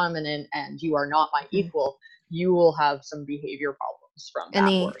am dominant and you are not my equal, you will have some behavior problems from that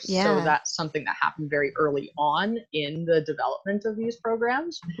horse. So that's something that happened very early on in the development of these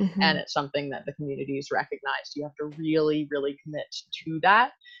programs. And it's something that the communities recognized. You have to really, really commit to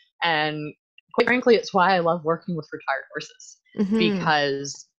that. And quite frankly, it's why I love working with retired horses,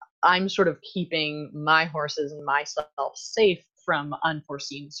 because I'm sort of keeping my horses and myself safe from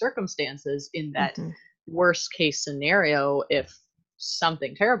unforeseen circumstances, in that worst case scenario, if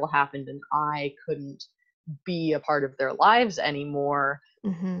something terrible happened and I couldn't be a part of their lives anymore,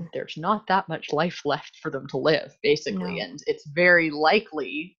 there's not that much life left for them to live, basically. And it's very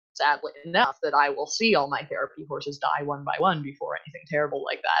likely, sadly enough, that I will see all my therapy horses die one by one before anything terrible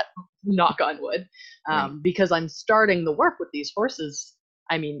like that, knock on wood, because I'm starting the work with these horses.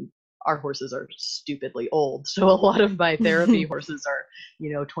 I mean, our horses are stupidly old. So a lot of my therapy horses are,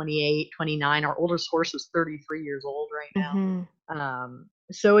 28, 29. Our oldest horse is 33 years old right now.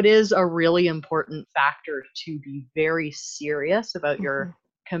 So it is a really important factor to be very serious about your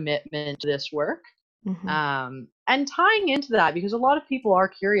commitment to this work. And tying into that, because a lot of people are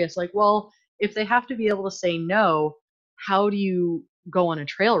curious, like, well, if they have to be able to say no, how do you go on a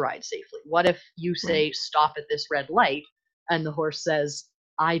trail ride safely? What if you say, stop at this red light, and the horse says,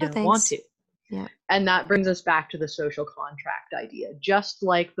 I don't want to? And that brings us back to the social contract idea. Just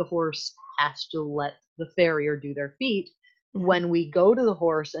like the horse has to let the farrier do their feet, when we go to the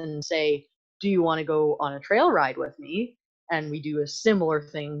horse and say, do you want to go on a trail ride with me? And we do a similar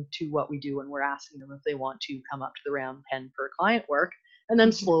thing to what we do when we're asking them if they want to come up to the round pen for client work, and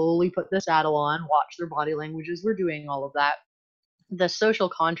then slowly put the saddle on, watch their body language as we're doing all of that. The social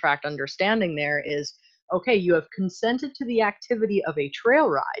contract understanding there is, okay, you have consented to the activity of a trail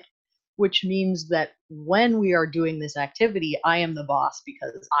ride, which means that when we are doing this activity, I am the boss,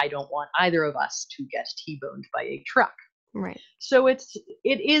 because I don't want either of us to get T-boned by a truck. So it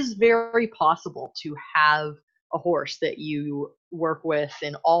is very possible to have a horse that you work with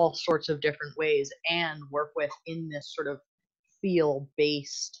in all sorts of different ways and work with in this sort of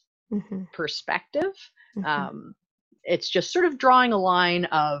feel-based perspective. It's just sort of drawing a line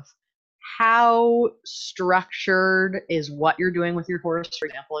of how structured is what you're doing with your horse. For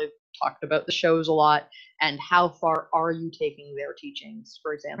example, I've talked about the shows a lot, and how far are you taking their teachings?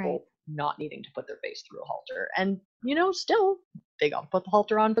 For example, not needing to put their face through a halter. And, still, they got to put the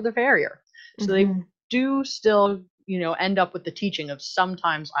halter on for the farrier. So they do still, end up with the teaching of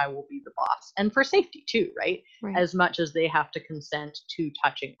sometimes I will be the boss. And for safety too, right? Right. As much as they have to consent to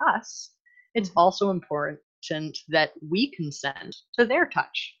touching us, it's Mm-hmm. also important that we consent to their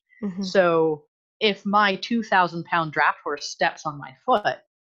touch. Mm-hmm. So if my 2,000-pound draft horse steps on my foot,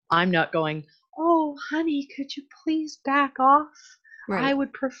 I'm not going, oh, honey, could you please back off? Right. I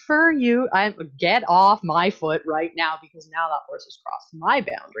would prefer you. I get off my foot right now, because now that horse has crossed my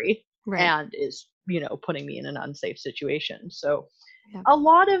boundary and is, putting me in an unsafe situation. So a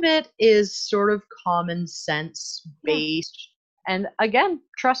lot of it is sort of common sense based. And again,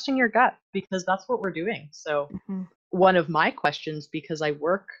 trusting your gut, because that's what we're doing. So one of my questions, because I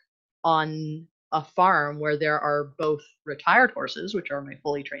work on a farm where there are both retired horses, which are my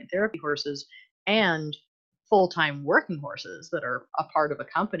fully trained therapy horses, and full-time working horses that are a part of a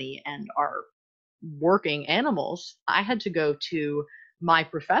company and are working animals, I had to go to my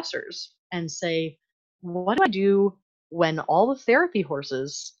professors and say, what do I do when all the therapy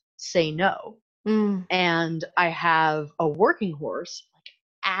horses say no? And I have a working horse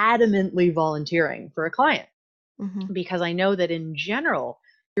adamantly volunteering for a client, because I know that in general,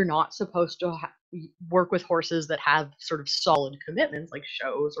 you're not supposed to work with horses that have sort of solid commitments like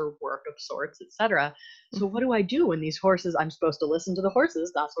shows or work of sorts, etc. So what do I do when these horses, I'm supposed to listen to the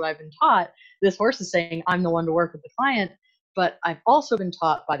horses? That's what I've been taught. This horse is saying I'm the one to work with the client, but I've also been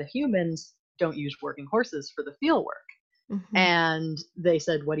taught by the humans, don't use working horses for the field work. And they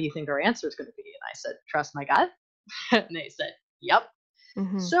said, what do you think our answer is going to be? And I said, trust my gut. And they said, yep.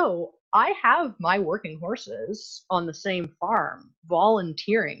 So I have my working horses on the same farm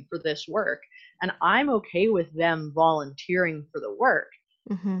volunteering for this work, and I'm okay with them volunteering for the work.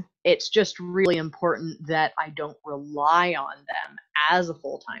 It's just really important that I don't rely on them as a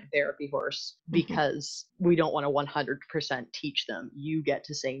full-time therapy horse, because we don't want to 100% teach them. You get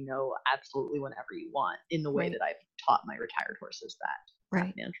to say no absolutely whenever you want, in the way that I've taught my retired horses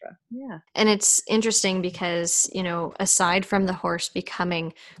that mantra. Yeah. And it's interesting because, aside from the horse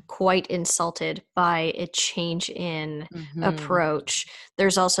becoming quite insulted by a change in approach,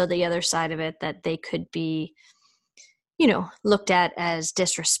 there's also the other side of it that they could be, looked at as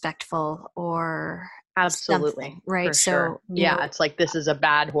disrespectful or absolutely, right? So sure. It's like, this is a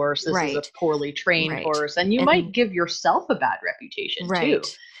bad horse, this is a poorly trained horse, and you might give yourself a bad reputation too.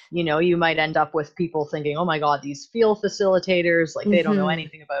 You might end up with people thinking, oh my god, these field facilitators, like they don't know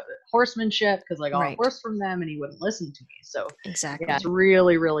anything about horsemanship, because I got a horse from them and he wouldn't listen to me. So it's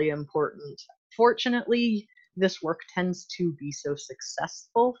really, really important. Fortunately, this work tends to be so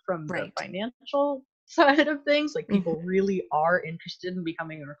successful from the financial side of things. Like, people really are interested in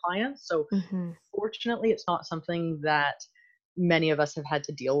becoming our clients. So fortunately, it's not something that many of us have had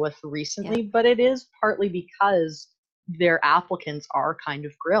to deal with recently, but it is partly because their applicants are kind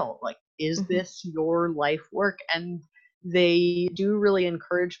of grilled. Like, is this your life work? And they do really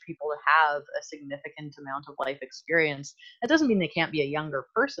encourage people to have a significant amount of life experience. That doesn't mean they can't be a younger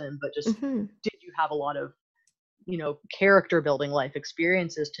person, but just did you have a lot of, character building life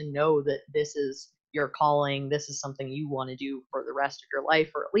experiences to know that this is your calling, this is something you want to do for the rest of your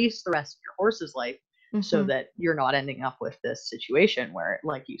life, or at least the rest of your horse's life, so that you're not ending up with this situation where,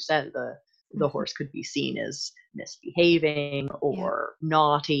 like you said, the horse could be seen as misbehaving or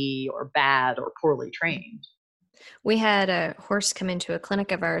naughty or bad or poorly trained. We had a horse come into a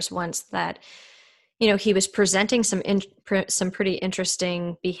clinic of ours once that, he was presenting some pretty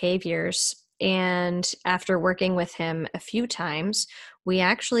interesting behaviors. And after working with him a few times, we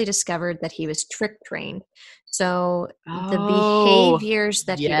actually discovered that he was trick trained. So the behaviors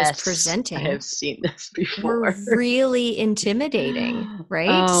that he was presenting, I have seen this before, were really intimidating, right?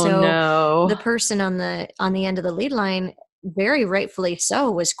 The person on the end of the lead line, very rightfully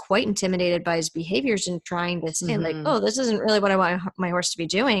so, was quite intimidated by his behaviors and trying to say like, oh, this isn't really what I want my horse to be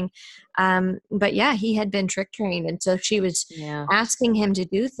doing. But he had been trick trained. And so she was asking him to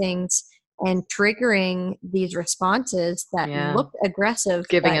do things and triggering these responses that looked aggressive.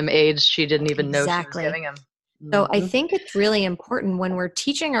 Giving him aids she didn't even know she was giving him. So I think it's really important when we're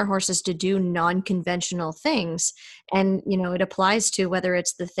teaching our horses to do non-conventional things, and it applies to whether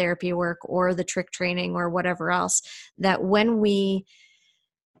it's the therapy work or the trick training or whatever else, that when we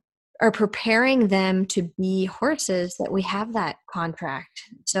are preparing them to be horses, that we have that contract.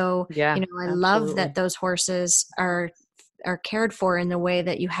 So I love that those horses are cared for in the way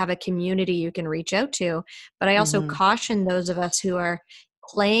that you have a community you can reach out to, but I also caution those of us who are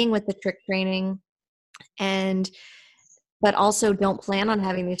playing with the trick training but also don't plan on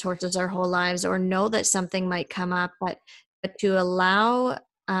having these horses our whole lives, or know that something might come up, but to allow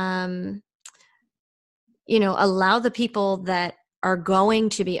the people that are going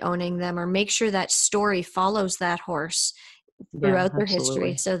to be owning them, or make sure that story follows that horse Yeah, throughout their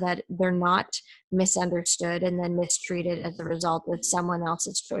history, absolutely. so that they're not misunderstood and then mistreated as a result of someone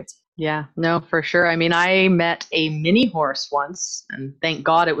else's choice. Yeah, no, for sure. I mean, I met a mini horse once, and thank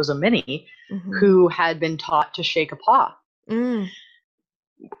God it was a mini, Mm-hmm. who had been taught to shake a paw Mm,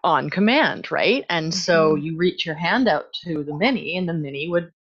 on command, right? And so mm-hmm. you reach your hand out to the mini, and the mini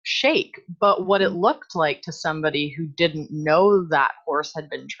would shake. But what it Mm-hmm. looked like to somebody who didn't know that horse had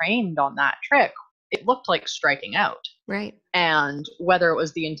been trained on that trick, it looked like striking out. Right. And whether it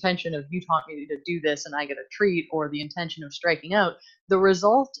was the intention of you taught me to do this and I get a treat, or the intention of striking out, the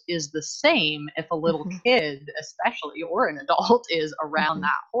result is the same if a little Mm-hmm. kid, especially, or an adult, is around Mm-hmm.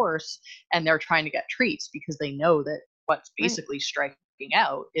 that horse and they're trying to get treats because they know that what's Right. basically striking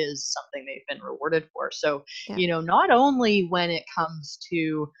out is something they've been rewarded for. So, Yeah. not only when it comes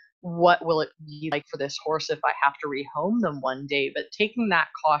to what will it be like for this horse if I have to rehome them one day, but taking that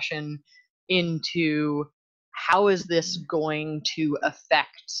caution into how is this going to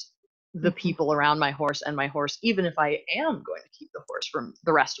affect the Mm-hmm. people around my horse and my horse, even if I am going to keep the horse from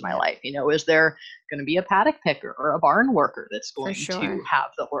the rest of my Yeah, life? Is there going to be a paddock picker or a barn worker that's for going to sure.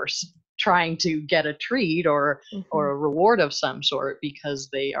 have the horse trying to get a treat Mm-hmm. or a reward of some sort because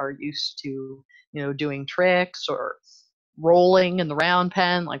they are used to, doing tricks or rolling in the round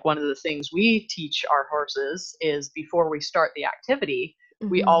pen? Like, one of the things we teach our horses is before we start the activity,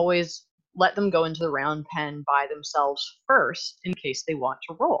 we Mm-hmm. always let them go into the round pen by themselves first in case they want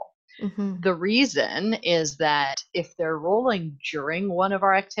to roll. Mm-hmm. The reason is that if they're rolling during one of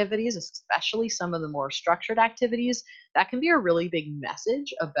our activities, especially some of the more structured activities, that can be a really big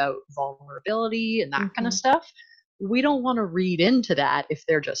message about vulnerability and that kind of Mm-hmm. stuff. We don't want to read into that if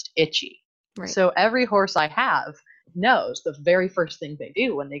they're just itchy. Right. So every horse I have knows the very first thing they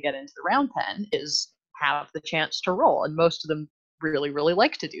do when they get into the round pen is have the chance to roll. And most of them really, really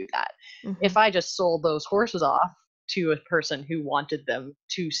like to do that. Mm-hmm. If I just sold those horses off to a person who wanted them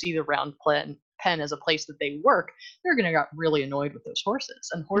to see the pen as a place that they work, they're going to get really annoyed with those horses.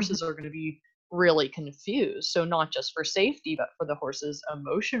 And Mm-hmm. horses are going to be really confused. So, not just for safety, but for the horse's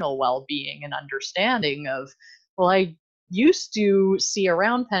emotional well being and understanding of, well, I used to see a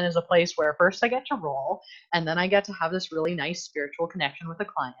round pen as a place where first I get to roll, and then I get to have this really nice spiritual connection with a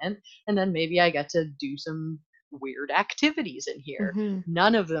client, and then maybe I get to do some weird activities in here. Mm-hmm.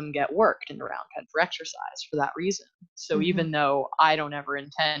 None of them get worked in the round pen for exercise for that reason. So Mm-hmm. even though I don't ever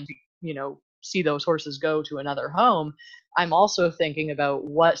intend to, see those horses go to another home, I'm also thinking about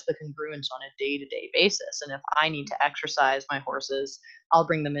what's the congruence on a day-to-day basis. And if I need to exercise my horses, I'll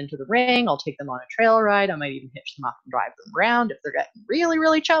bring them into the ring, I'll take them on a trail ride, I might even hitch them up and drive them around if they're getting really,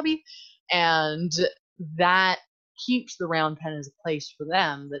 really chubby. And that keeps the round pen as a place for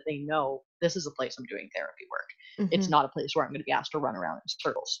them that they know this is a place I'm doing therapy work. It's Mm-hmm. not a place where I'm going to be asked to run around in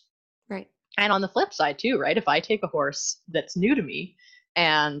circles. Right. And on the flip side, too, right? If I take a horse that's new to me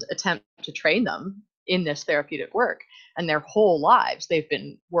and attempt to train them in this therapeutic work, and their whole lives they've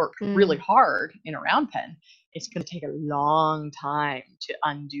been worked really Mm. hard in a round pen, it's going to take a long time to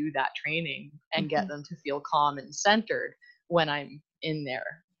undo that training and Mm-hmm. get them to feel calm and centered when I'm in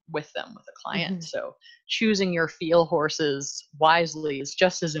there with them with a client. Mm-hmm. So choosing your feel horses wisely is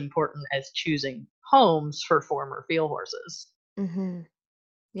just as important as choosing homes for former feel horses. Mm-hmm.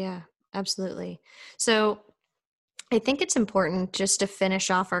 Yeah, absolutely. So I think it's important, just to finish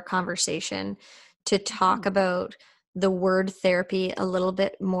off our conversation, to talk Mhm. about the word therapy a little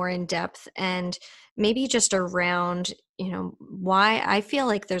bit more in depth, and maybe just around, why I feel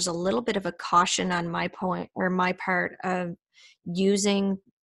like there's a little bit of a caution on my point or my part of using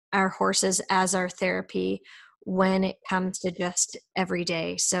our horses as our therapy when it comes to just every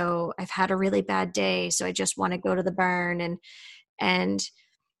day. So I've had a really bad day, so I just want to go to the barn, and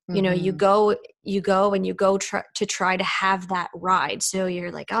you Mhm. go and you go to try to have that ride. So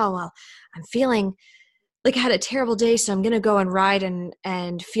you're like, oh well, I'm feeling like I had a terrible day, so I'm going to go and ride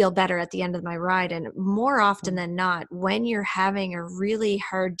and feel better at the end of my ride. And more often than not, when you're having a really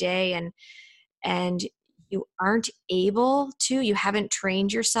hard day and you aren't able to, you haven't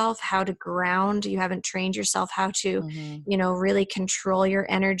trained yourself how to ground, you haven't trained yourself how to, Mhm. really control your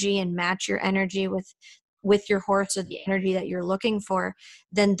energy and match your energy with your horse, or the energy that you're looking for,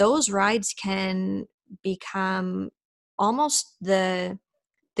 then those rides can become almost the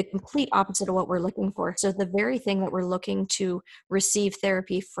complete opposite of what we're looking for. So the very thing that we're looking to receive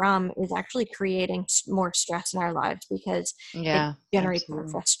therapy from is actually creating more stress in our lives, because it Yeah, generates more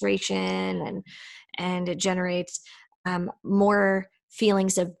absolutely. frustration, and it generates more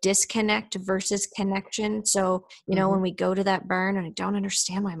feelings of disconnect versus connection. So when Mhm. we go to that burn and I don't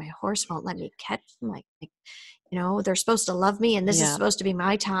understand why my horse won't let me catch them, like they're supposed to love me and this is Yeah. supposed to be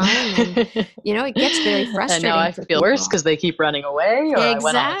my time. And, it gets very And now frustrating I for feel worse people. because they keep running away, or I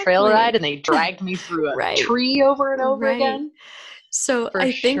went on a trail ride Exactly. and they dragged me through a Right. tree over and over Right. again. So For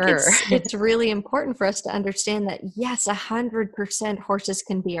I think sure. it's really important for us to understand that yes, 100% horses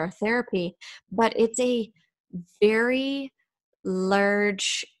can be our therapy, but it's a very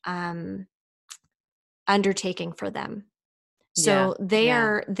large undertaking for them. Yeah. So they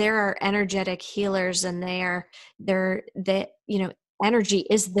Yeah. are energetic healers, and energy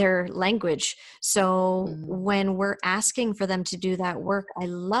is their language. So Mhm. when we're asking for them to do that work, I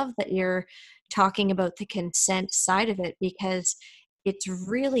love that you're talking about the consent side of it, because it's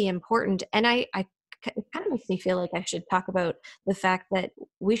really important. And it kind of makes me feel like I should talk about the fact that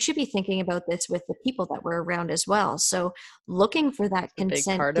we should be thinking about this with the people that we're around as well. So looking for that It's a big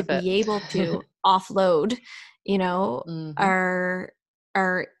consent part to of it. be able to offload, you know, Hmm. our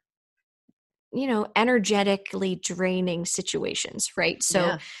energetically draining situations, right? So,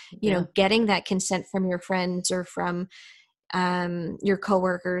 Yeah. Yeah. getting that consent from your friends or from your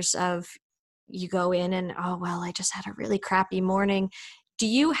coworkers of, you go in and, oh well, I just had a really crappy morning. Do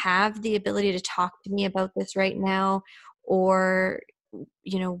you have the ability to talk to me about this right now, or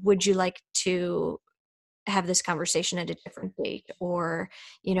would you like to have this conversation at a different date, or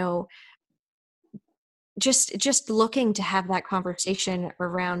you know just looking to have that conversation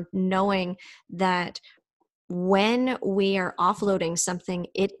around knowing that when we are offloading something,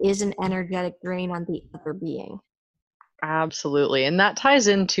 it is an energetic drain on the other being. Absolutely. And that ties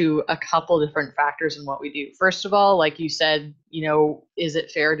into a couple different factors in what we do. First of all, like you said, is it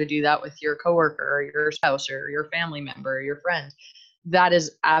fair to do that with your coworker or your spouse or your family member or your friend? That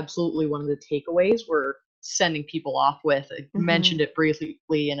is absolutely one of the takeaways we're sending people off with. I Mm-hmm. mentioned it briefly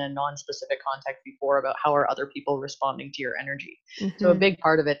in a non-specific context before about how are other people responding to your energy. So a Mm-hmm. big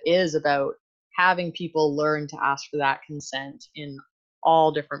part of it is about having people learn to ask for that consent in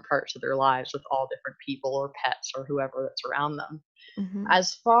all different parts of their lives with all different people or pets or whoever that's around them. Mm-hmm.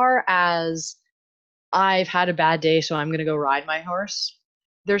 As far as I've had a bad day, so I'm going to go ride my horse,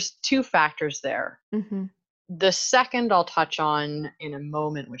 there's two factors there. Mm-hmm. The second I'll touch on in a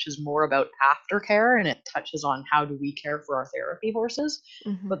moment, which is more about aftercare, and it touches on how do we care for our therapy horses.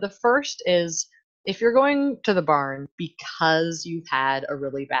 Mm-hmm. But the first is if you're going to the barn because you've had a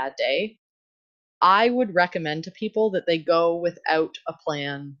really bad day, I would recommend to people that they go without a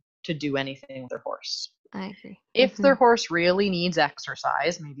plan to do anything with their horse. I agree. If Mm-hmm. their horse really needs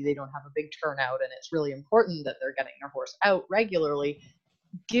exercise, maybe they don't have a big turnout and it's really important that they're getting their horse out regularly,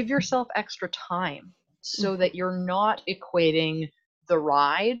 give yourself extra time so Mm-hmm. that you're not equating the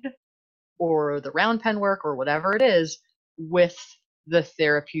ride or the round pen work or whatever it is with the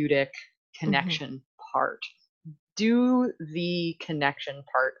therapeutic Mm-hmm. connection part. Do the connection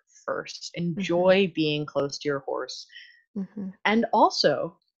part first. Mm-hmm. Enjoy being close to your horse. Mm-hmm. And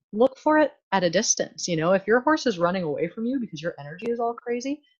also look for it at a distance. If your horse is running away from you because your energy is all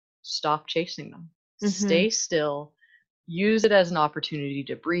crazy, stop chasing them. Mm-hmm. Stay still. Use it as an opportunity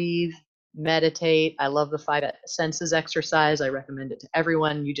to breathe, meditate. I love the five senses exercise. I recommend it to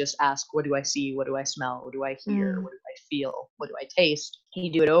everyone. You just ask, what do I see? What do I smell? What do I hear? Mm. What do I feel? What do I taste?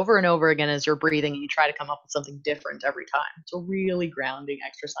 You do it over and over again as you're breathing, and you try to come up with something different every time. It's a really grounding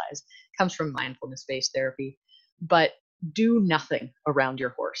exercise. It comes from mindfulness-based therapy. But do nothing around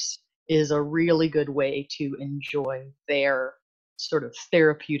your horse is a really good way to enjoy their sort of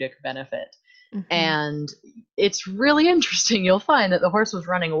therapeutic benefit. Mm-hmm. And it's really interesting. You'll find that the horse was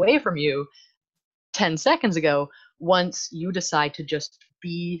running away from you 10 seconds ago once you decide to just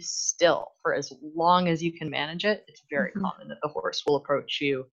be still for as long as you can manage it. It's very Mm-hmm. common that the horse will approach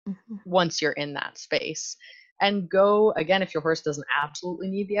you Mm-hmm. once you're in that space. And go again, if your horse doesn't absolutely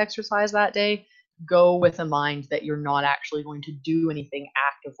need the exercise that day, go with a mind that you're not actually going to do anything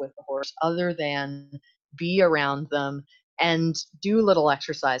active with the horse other than be around them and do little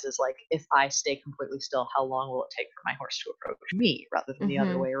exercises like, if I stay completely still, how long will it take for my horse to approach me rather than the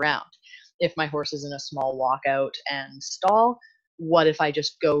other Mm-hmm. way around? If my horse is in a small walkout and stall, what if I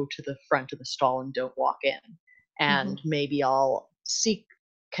just go to the front of the stall and don't walk in? Mm-hmm. And maybe I'll seek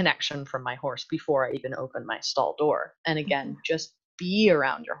connection from my horse before I even open my stall door. And Mm-hmm. again, just be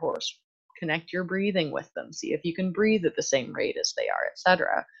around your horse. Connect your breathing with them. See if you can breathe at the same rate as they are,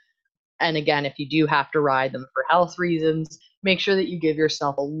 etc. And again, if you do have to ride them for health reasons, make sure that you give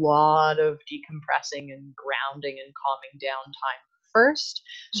yourself a lot of decompressing and grounding and calming down time first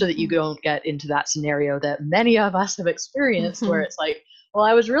so that you Mm-hmm. don't get into that scenario that many of us have experienced where Mm-hmm. it's like, well,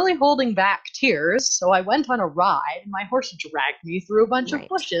 I was really holding back tears, so I went on a ride. My horse dragged me through a bunch of Right.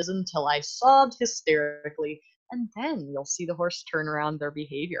 bushes until I sobbed hysterically And then you'll see the horse turn around their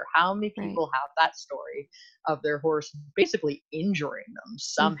behavior. How many people have that story of their horse basically injuring them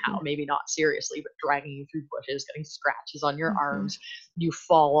somehow, maybe not seriously, but dragging you through bushes, getting scratches on your arms, you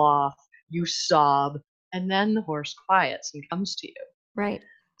fall off, you sob, and then the horse quiets and comes to you. Right.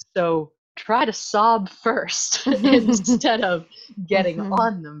 So try to sob first instead of getting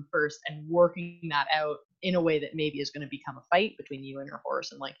on them first and working that out in a way that maybe is going to become a fight between you and your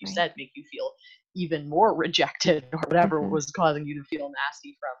horse. And like you said, make you feel even more rejected or whatever was causing you to feel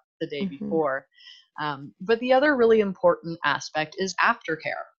nasty from the day before. But the other really important aspect is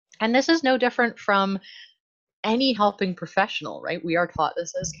aftercare. And this is no different from any helping professional, right? We are taught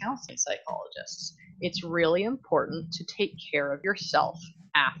this as counseling psychologists. It's really important to take care of yourself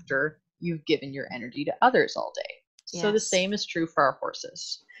after you've given your energy to others all day. So the same is true for our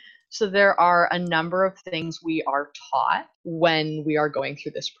horses. So there are a number of things we are taught when we are going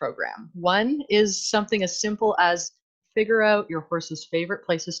through this program. One is something as simple as figure out your horse's favorite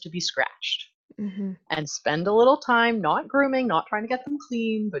places to be scratched. And spend a little time not grooming, not trying to get them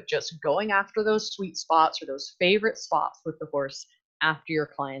clean, but just going after those sweet spots or those favorite spots with the horse after your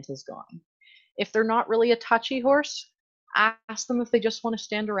client is gone. If they're not really a touchy horse, ask them if they just want to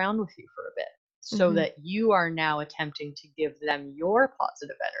stand around with you for a bit, so that you are now attempting to give them your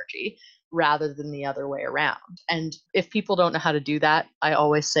positive energy rather than the other way around. And if people don't know how to do that, I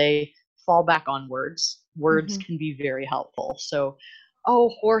always say fall back on words. Words can be very helpful. So, oh,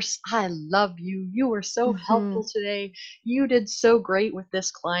 horse, I love you. You were so helpful today. You did so great with this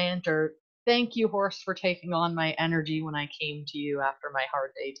client. Or thank you, horse, for taking on my energy when I came to you after my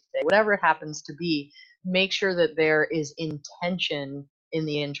hard day today. Whatever it happens to be, make sure that there is intention in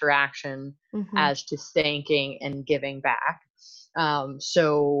the interaction as to thanking and giving back.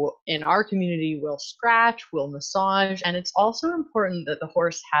 So in our community, we'll scratch, we'll massage, and it's also important that the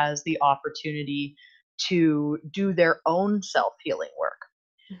horse has the opportunity to do their own self-healing work.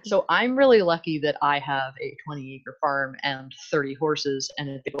 So I'm really lucky that I have a 20-acre farm and 30 horses and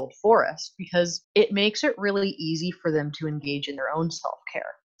a big old forest, because it makes it really easy for them to engage in their own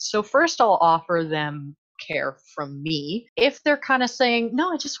self-care. So first I'll offer them care from me. If they're kind of saying,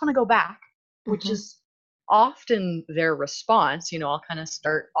 no, I just want to go back, which is often their response, I'll kind of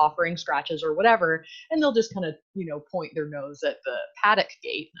start offering scratches or whatever, and they'll just kind of, point their nose at the paddock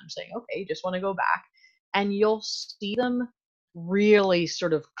gate. And I'm saying, okay, just want to go back. And you'll see them really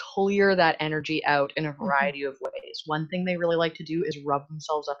sort of clear that energy out in a variety of ways. One thing they really like to do is rub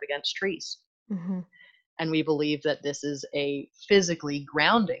themselves up against trees. And we believe that this is a physically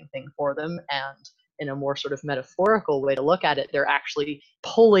grounding thing for them. And in a more sort of metaphorical way to look at it, they're actually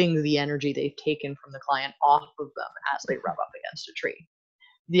pulling the energy they've taken from the client off of them as they rub up against a tree.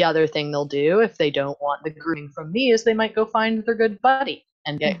 The other thing they'll do if they don't want the grooming from me is they might go find their good buddy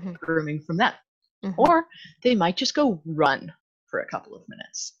and get grooming from them. Or they might just go run for a couple of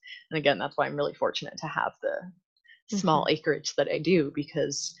minutes. And again, that's why I'm really fortunate to have the small acreage that I do,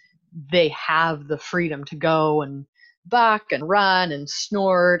 because they have the freedom to go and buck and run and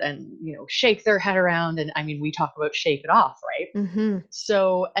snort and, shake their head around. And I mean, we talk about shake it off, right?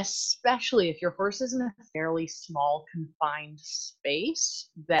 So especially if your horse is in a fairly small confined space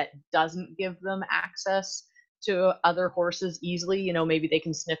that doesn't give them access to other horses easily, maybe they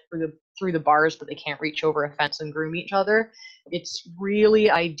can sniff through the bars, but they can't reach over a fence and groom each other. It's really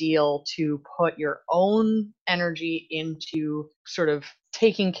ideal to put your own energy into sort of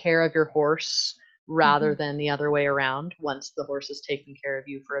taking care of your horse rather than the other way around once the horse has taken care of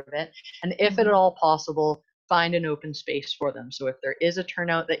you for a bit. And if at all possible, find an open space for them. So if there is a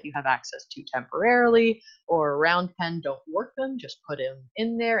turnout that you have access to temporarily or a round pen, don't work them, just put them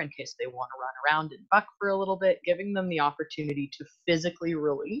in there in case they want to run around and buck for a little bit. Giving them the opportunity to physically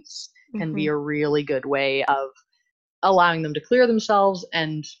release can be a really good way of allowing them to clear themselves,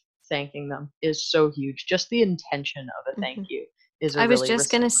 and thanking them is so huge. Just the intention of a thank you is I was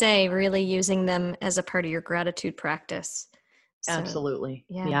just going to say, really using them as a part of your gratitude practice. So, absolutely.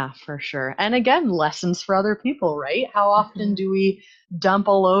 Yeah, for sure. And again, lessons for other people, right? How often do we dump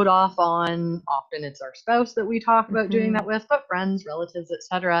a load off on, often it's our spouse that we talk about doing that with, but friends, relatives,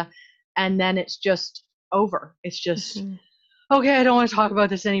 etc. And then it's just over. It's just, okay, I don't want to talk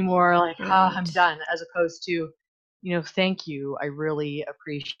about this anymore. Like, I'm done. As opposed to, thank you. I really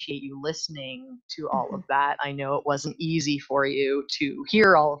appreciate you listening to all of that. I know it wasn't easy for you to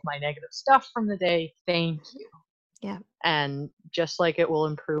hear all of my negative stuff from the day. Thank you. Yeah. And just like it will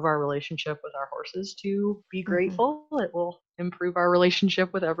improve our relationship with our horses to be grateful, it will improve our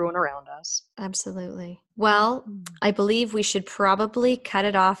relationship with everyone around us. Absolutely. Well, I believe we should probably cut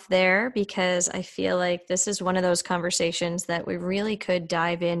it off there because I feel like this is one of those conversations that we really could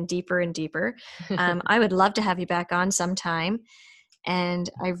dive in deeper and deeper. I would love to have you back on sometime. And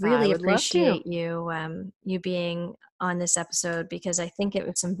I really would love to. appreciate you being on this episode because I think it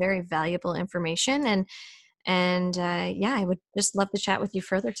was some very valuable information. And yeah, I would just love to chat with you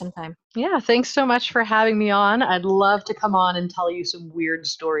further sometime. Yeah, thanks so much for having me on. I'd love to come on and tell you some weird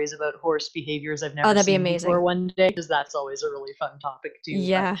stories about horse behaviors I've never that'd be seen amazing. before one day, because that's always a really fun topic too.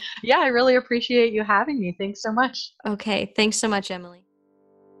 Yeah. But yeah, I really appreciate you having me. Thanks so much. Okay. Thanks so much, Emily.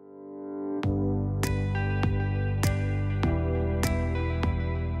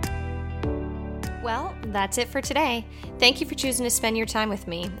 Well, that's it for today. Thank you for choosing to spend your time with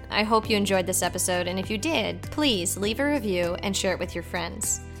me. I hope you enjoyed this episode, and if you did, please leave a review and share it with your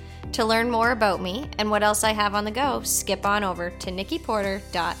friends. To learn more about me and what else I have on the go, skip on over to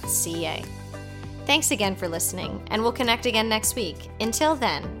nikkiporter.ca. Thanks again for listening, and we'll connect again next week. Until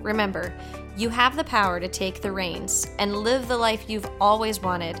then, remember, you have the power to take the reins and live the life you've always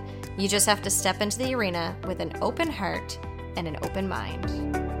wanted. You just have to step into the arena with an open heart and an open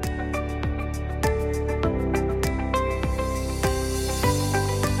mind.